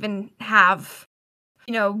they even have,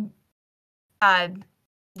 you know,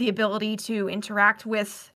 the ability to interact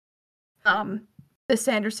with the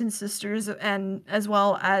Sanderson sisters, and as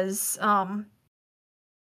well as common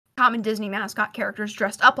Disney mascot characters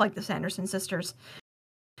dressed up like the Sanderson sisters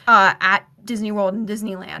at Disney World and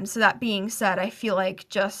Disneyland. So that being said, I feel like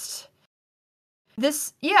just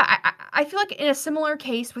this, I feel like in a similar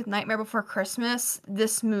case with Nightmare Before Christmas,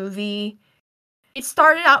 this movie, it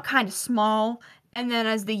started out kind of small, and then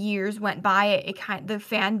as the years went by, the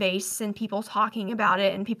fan base and people talking about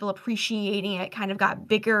it and people appreciating it kind of got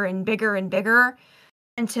bigger and bigger and bigger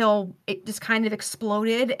until it just kind of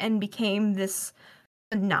exploded and became this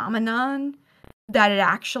phenomenon that it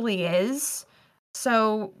actually is.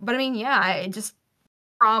 So, but I mean, yeah, it just,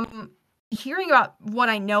 from hearing about what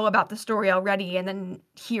I know about the story already and then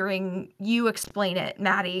hearing you explain it,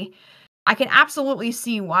 Maddie, I can absolutely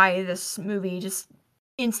see why this movie just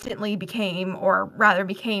instantly became, or rather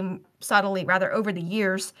became subtly, rather over the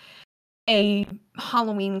years, a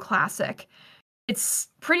Halloween classic. It's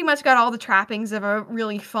pretty much got all the trappings of a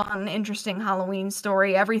really fun, interesting Halloween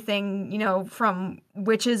story. Everything, you know, from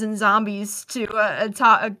witches and zombies to a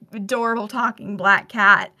adorable talking black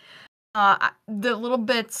cat. The little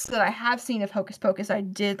bits that I have seen of Hocus Pocus, I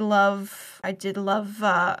did love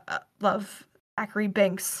Zachary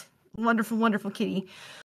Binks. Wonderful, wonderful kitty.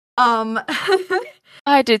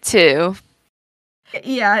 I did too.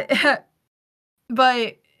 Yeah,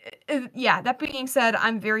 but yeah, that being said,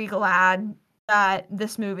 I'm very glad that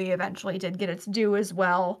this movie eventually did get its due as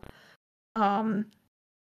well.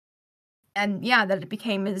 And yeah, that it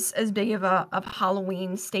became as big of a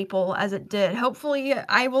Halloween staple as it did. Hopefully,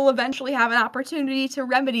 I will eventually have an opportunity to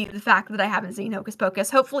remedy the fact that I haven't seen Hocus Pocus.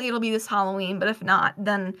 Hopefully, it'll be this Halloween, but if not,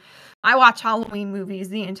 then I watch Halloween movies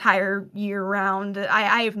the entire year round.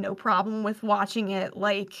 I have no problem with watching it,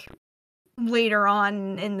 like, later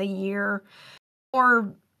on in the year.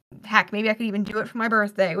 Or, heck, maybe I could even do it for my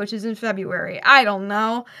birthday, which is in February. I don't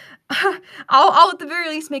know. I'll at the very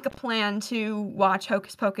least make a plan to watch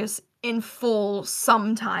Hocus Pocus in full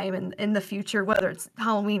sometime in the future, whether it's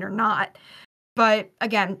Halloween or not. But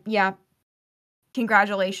again, yeah,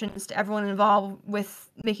 congratulations to everyone involved with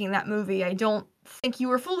making that movie. I don't think you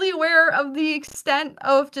were fully aware of the extent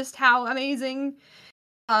of just how amazing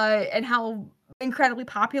and how incredibly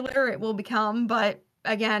popular it will become. But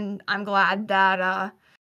again, I'm glad that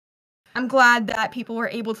people were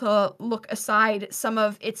able to look aside some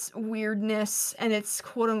of its weirdness and its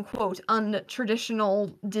quote-unquote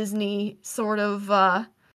untraditional Disney sort of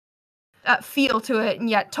feel to it, and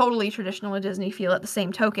yet totally traditional Disney feel at the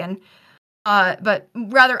same token. But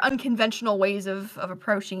rather unconventional ways of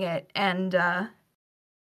approaching it, and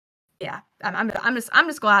yeah, I'm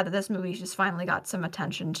just glad that this movie just finally got some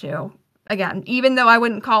attention too. Again, even though I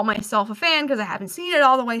wouldn't call myself a fan because I haven't seen it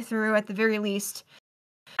all the way through, at the very least,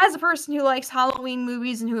 as a person who likes Halloween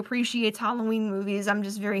movies and who appreciates Halloween movies, I'm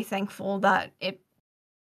just very thankful that it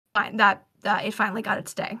finally got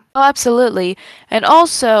its day. Oh, absolutely. And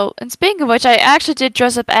also, and speaking of which, I actually did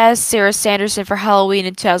dress up as Sarah Sanderson for Halloween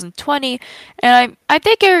in 2020, and I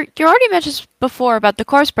think you already mentioned this before about the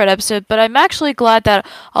Corpse Bride episode, but I'm actually glad that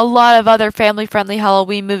a lot of other family-friendly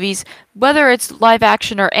Halloween movies, whether it's live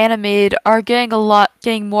action or animated, are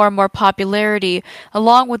getting more and more popularity,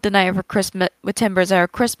 along with The Night of Christmas, with Tim Burton's Night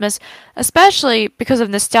of Christmas, especially because of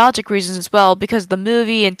nostalgic reasons as well, because of the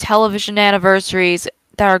movie and television anniversaries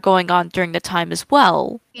that are going on during the time as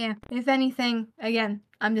well. Yeah, if anything, again,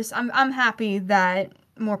 I'm happy that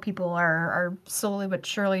more people are slowly but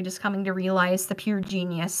surely just coming to realize the pure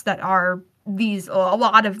genius that are a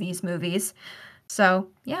lot of these movies. So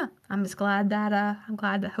yeah, I'm glad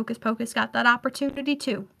that Hocus Pocus got that opportunity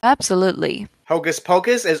too. Absolutely. Hocus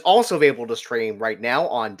Pocus is also available to stream right now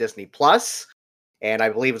on Disney Plus, and I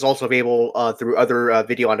believe it's also available through other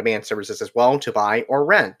video on demand services as well to buy or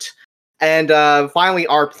rent. And finally,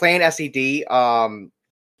 our planned SED.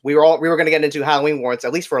 We were going to get into Halloween warrants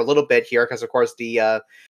at least for a little bit here, because of course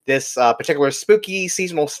this particular spooky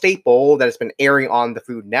seasonal staple that has been airing on the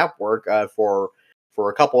Food Network for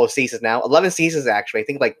a couple of seasons now, 11 seasons actually. I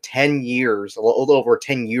think like 10 years, a little over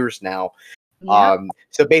 10 years now. Yeah.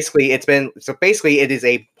 So basically, it is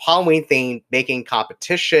a Halloween themed baking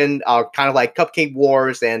competition, kind of like Cupcake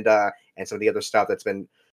Wars and some of the other stuff that's been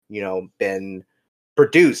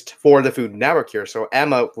produced for the Food Network here. So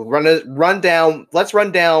Emma, let's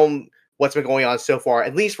run down what's been going on so far,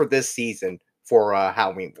 at least for this season, for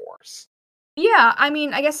Halloween Wars. Yeah, I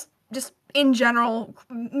mean, I guess just in general,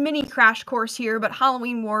 mini crash course here, but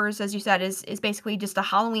Halloween Wars, as you said, is basically just a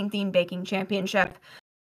Halloween themed baking championship.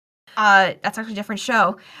 That's actually a different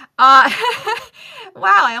show. Wow,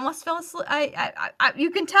 I almost fell asleep.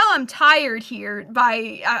 You can tell I'm tired here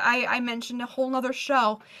by I mentioned a whole nother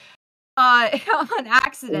show on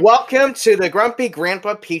accident. Welcome to the Grumpy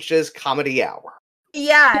Grandpa Peaches Comedy Hour.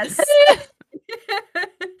 Yes.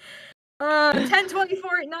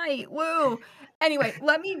 10:24 at night. Woo. Anyway,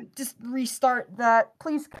 let me just restart that.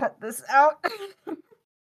 Please cut this out.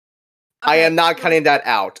 I am not cutting that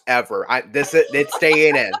out ever. It's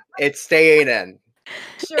staying in. It's staying in.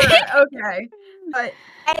 Sure. Okay. But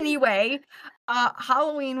anyway,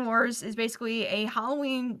 Halloween Wars is basically a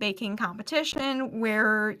Halloween baking competition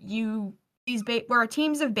where where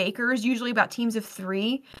teams of bakers, usually about teams of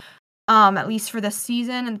 3, at least for this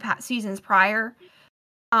season and the past seasons prior,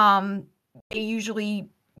 they usually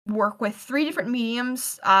work with 3 different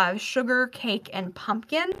mediums: sugar, cake, and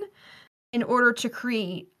pumpkin, in order to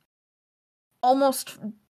create almost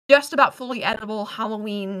just about fully edible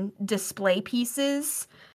Halloween display pieces.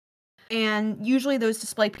 And usually those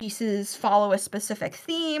display pieces follow a specific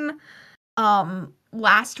theme.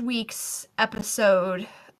 Last week's episode,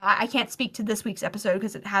 I can't speak to this week's episode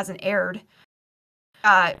because it hasn't aired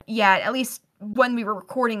yet. At least when we were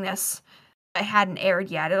recording this, it hadn't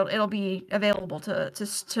aired yet. It'll be available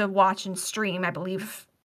to watch and stream, I believe,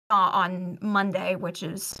 on Monday, which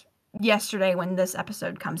is yesterday when this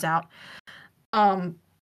episode comes out.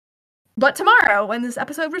 But tomorrow when this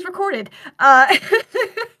episode was recorded.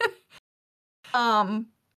 But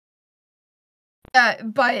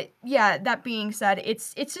yeah, that being said,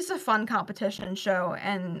 it's just a fun competition show,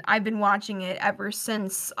 and I've been watching it ever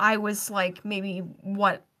since I was like maybe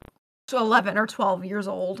 11 or 12 years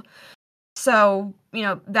old. So,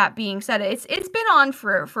 that being said, it's been on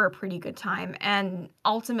for a pretty good time, and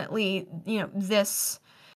ultimately, this,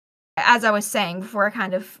 as I was saying before, I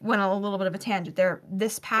kind of went on a little bit of a tangent there.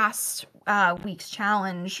 This past week's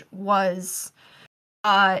challenge was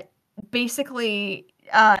basically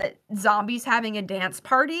zombies having a dance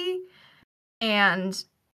party, and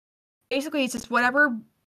basically it's just whatever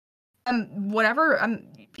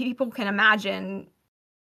people can imagine,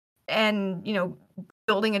 and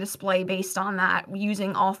building a display based on that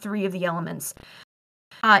using all 3 of the elements.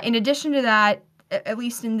 In addition to that, at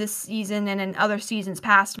least in this season and in other seasons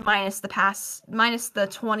past, minus the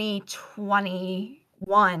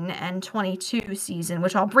 2021 and 22 season,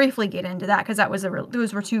 which I'll briefly get into that because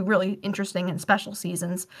those were 2 really interesting and special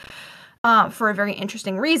seasons for a very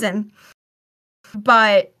interesting reason.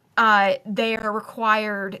 But the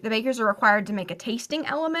bakers are required to make a tasting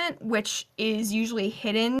element, which is usually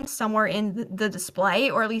hidden somewhere in the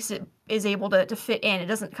display, or at least it is able to fit in. It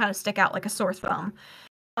doesn't kind of stick out like a sore thumb.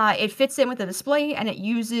 It fits in with the display, and it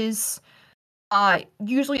uses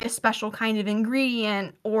usually a special kind of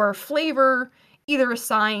ingredient or flavor, either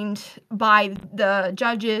assigned by the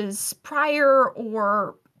judges prior,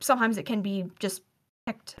 or sometimes it can be just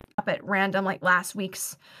picked up at random, like last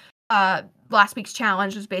week's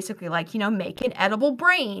challenge was basically like, make an edible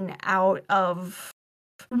brain out of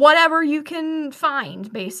whatever you can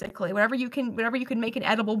find, basically. Whatever you can make an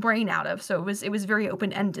edible brain out of. So it was very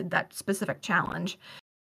open-ended, that specific challenge.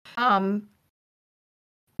 But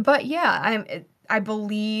yeah, I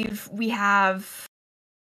believe we have,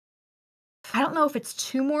 I don't know if it's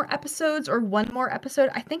 2 more episodes or 1 more episode.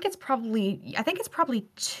 I think it's probably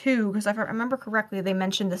 2, because if I remember correctly, they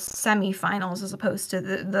mentioned the semifinals as opposed to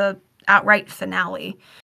the outright finale.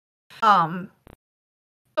 So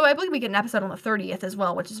I believe we get an episode on the 30th as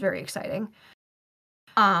well, which is very exciting.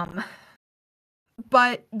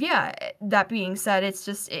 But yeah, that being said,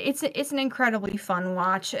 it's an incredibly fun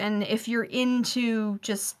watch, and if you're into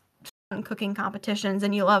just fun cooking competitions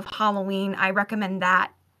and you love Halloween, I recommend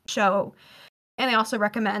that show. And I also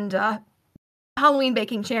recommend Halloween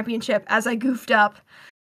Baking Championship, as I goofed up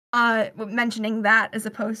mentioning that as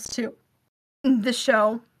opposed to the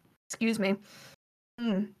show. Excuse me.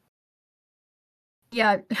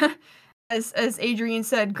 Yeah, as Adrian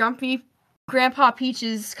said, Grumpy Grandpa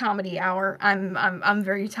Peach's Comedy Hour. I'm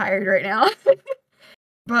very tired right now.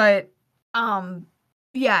 But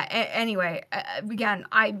yeah, anyway, again,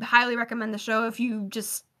 I highly recommend the show if you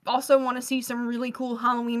just also want to see some really cool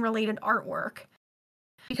Halloween related artwork,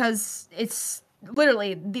 because it's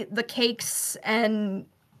literally the cakes and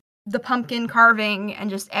the pumpkin carving and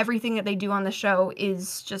just everything that they do on the show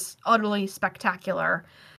is just utterly spectacular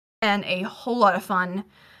and a whole lot of fun.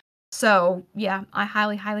 So yeah, I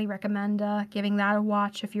highly recommend giving that a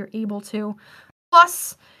watch if you're able to.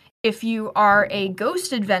 Plus, if you are a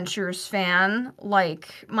Ghost Adventures fan,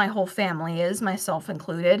 like my whole family is, myself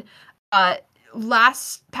included,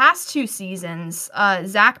 past 2 seasons,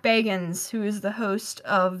 Zach Bagans, who is the host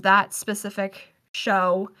of that specific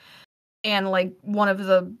show and like one of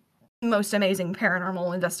the most amazing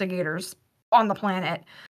paranormal investigators on the planet,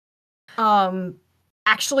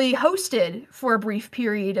 actually hosted for a brief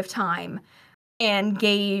period of time and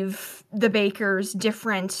gave the Bakers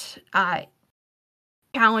different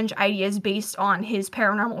challenge ideas based on his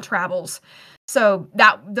paranormal travels. So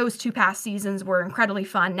those 2 past seasons were incredibly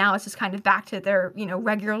fun. Now it's just kind of back to their,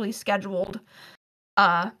 regularly scheduled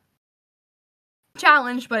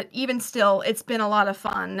challenge, but even still, it's been a lot of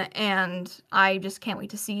fun, and I just can't wait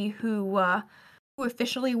to see who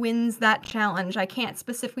officially wins that challenge. I can't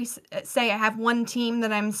specifically say I have one team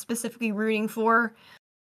that I'm specifically rooting for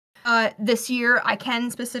this year. I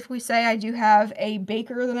can specifically say I do have a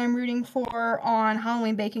baker that I'm rooting for on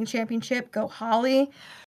Halloween Baking Championship. Go Holly.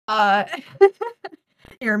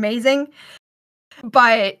 You're amazing.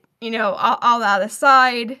 But, all that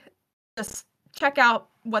aside, just check out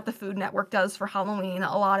what the Food Network does for Halloween.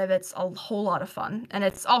 A lot of it's a whole lot of fun. And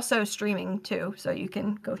it's also streaming too, so you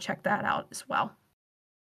can go check that out as well.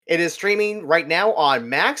 It is streaming right now on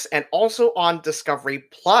Max and also on Discovery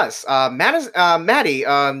Plus. Maddie,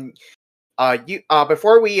 you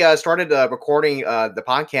before we started recording the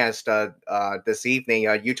podcast this evening,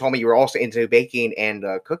 you told me you were also into baking and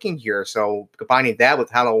cooking here. So combining that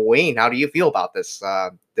with Halloween, how do you feel about this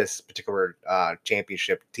particular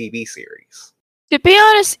championship TV series? To be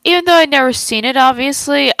honest, even though I've never seen it,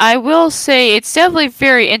 obviously, I will say it's definitely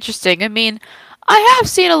very interesting. I mean, I have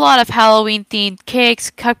seen a lot of Halloween-themed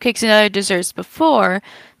cakes, cupcakes, and other desserts before,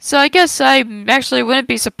 so I guess I actually wouldn't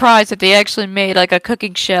be surprised if they actually made like a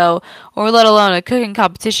cooking show, or let alone a cooking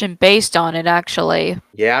competition based on it, actually.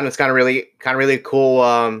 Yeah, and it's kind of really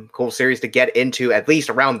cool series to get into, at least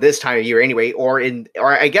around this time of year anyway, or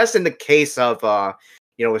I guess in the case of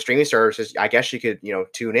with streaming services, I guess you could,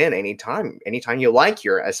 tune in anytime you like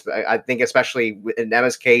here. I think especially in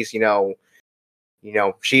Emma's case, she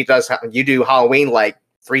does, you do Halloween like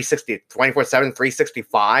 24/7,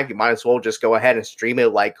 365. You might as well just go ahead and stream it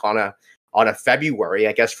like on a February,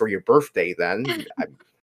 I guess, for your birthday then.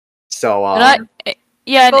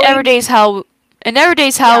 Every day's Halloween, and every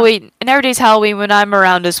day's Halloween when I'm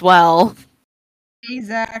around as well.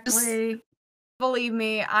 Exactly. Believe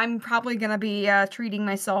me, I'm probably gonna be treating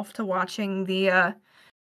myself to watching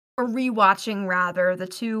or rewatching rather, the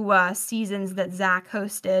 2 seasons that Zach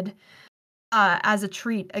hosted as a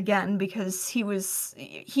treat again, because he's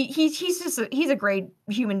a great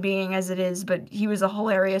human being as it is, but he was a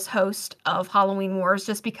hilarious host of Halloween Wars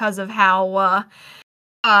just because of how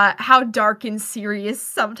dark and serious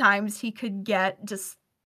sometimes he could get, just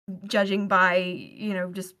judging by,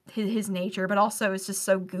 just his nature, but also it's just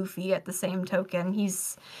so goofy at the same token.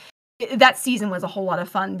 That season was a whole lot of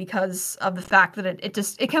fun because of the fact that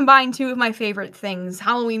it combined 2 of my favorite things,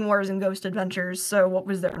 Halloween Wars and Ghost Adventures, so what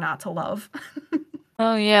was there not to love?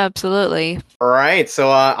 Oh yeah, absolutely. All right, so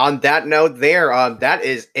on that note there, that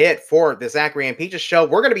is it for the Zachary and Peaches show.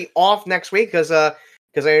 We're going to be off next week because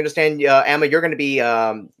I understand, Emma, you're going to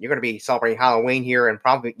be celebrating Halloween here, and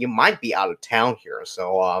probably you might be out of town here.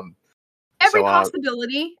 So every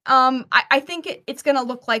possibility. I think it's going to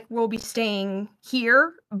look like we'll be staying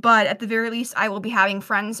here, but at the very least, I will be having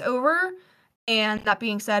friends over. And that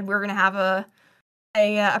being said, we're going to have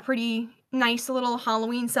a pretty nice little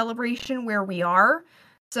Halloween celebration where we are.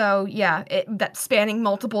 So yeah, that's spanning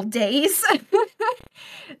multiple days.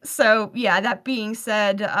 So yeah, that being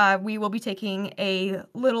said, we will be taking a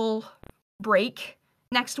little break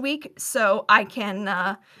next week, so I can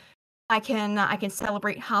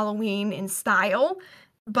celebrate Halloween in style.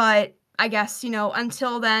 But I guess,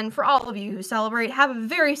 until then, for all of you who celebrate, have a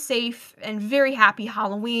very safe and very happy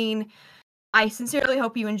Halloween. I sincerely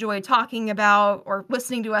hope you enjoyed talking about, or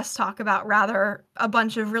listening to us talk about, rather, a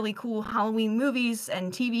bunch of really cool Halloween movies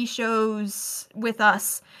and TV shows with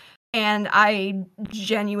us. And I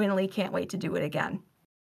genuinely can't wait to do it again.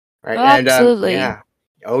 Right. Oh, absolutely. Yeah.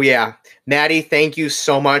 Oh, yeah. Maddie, thank you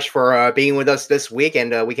so much for being with us this week.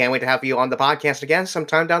 And we can't wait to have you on the podcast again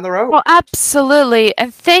sometime down the road. Well, absolutely.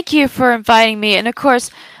 And thank you for inviting me. And of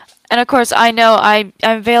course, I know I'm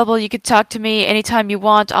available. You can talk to me anytime you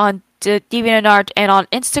want on DeviantArt and on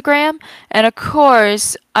Instagram. And of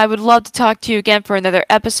course, I would love to talk to you again for another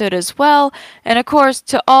episode as well. And of course,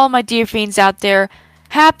 to all my dear fiends out there,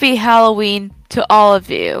 happy Halloween to all of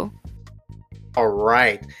you. All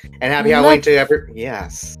right. And happy Halloween to everyone.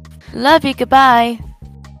 Yes. Love you. Goodbye.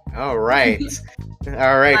 All right.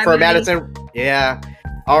 All right. Bye, For Maddie. Madison. Yeah.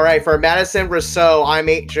 All right. For Madison Rousseau, I'm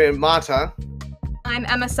Adrian Mata. I'm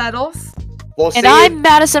Emma Settles. We'll see And I'm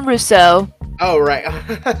Madison Rousseau. Oh, right.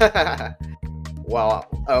 Well,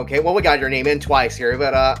 Okay, well, we got your name in twice here,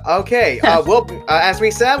 but okay. We'll, as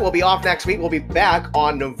we said, we'll be off next week. We'll be back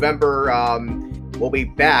on November. We'll be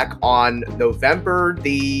back on November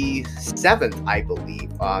the 7th, I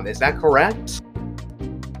believe. Is that correct?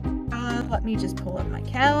 Let me just pull up my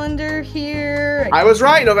calendar here. I was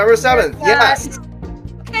right, November 7th. Yes.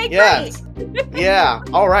 Okay, Yes. great. Yeah.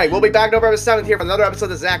 All right. We'll be back November 7th here for another episode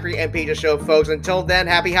of the Zachary and Peaches Show, folks. Until then,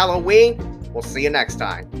 happy Halloween. We'll see you next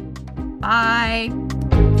time. Bye.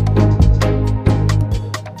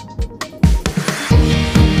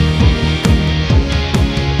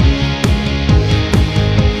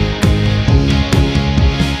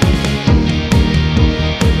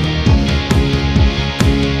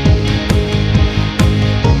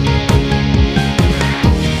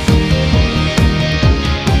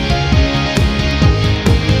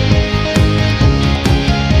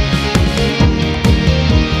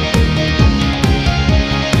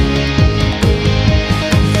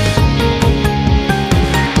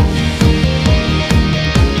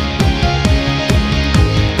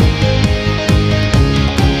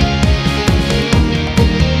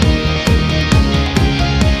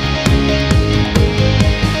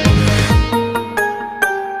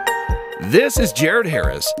 This is Jared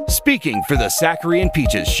Harris, speaking for the Zachary and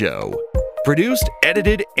Peaches Show. Produced,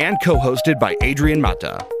 edited, and co-hosted by Adrian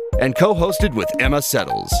Mata, and co-hosted with Emma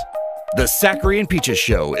Settles. The Zachary and Peaches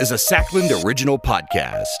Show is a Sackland original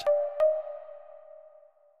podcast.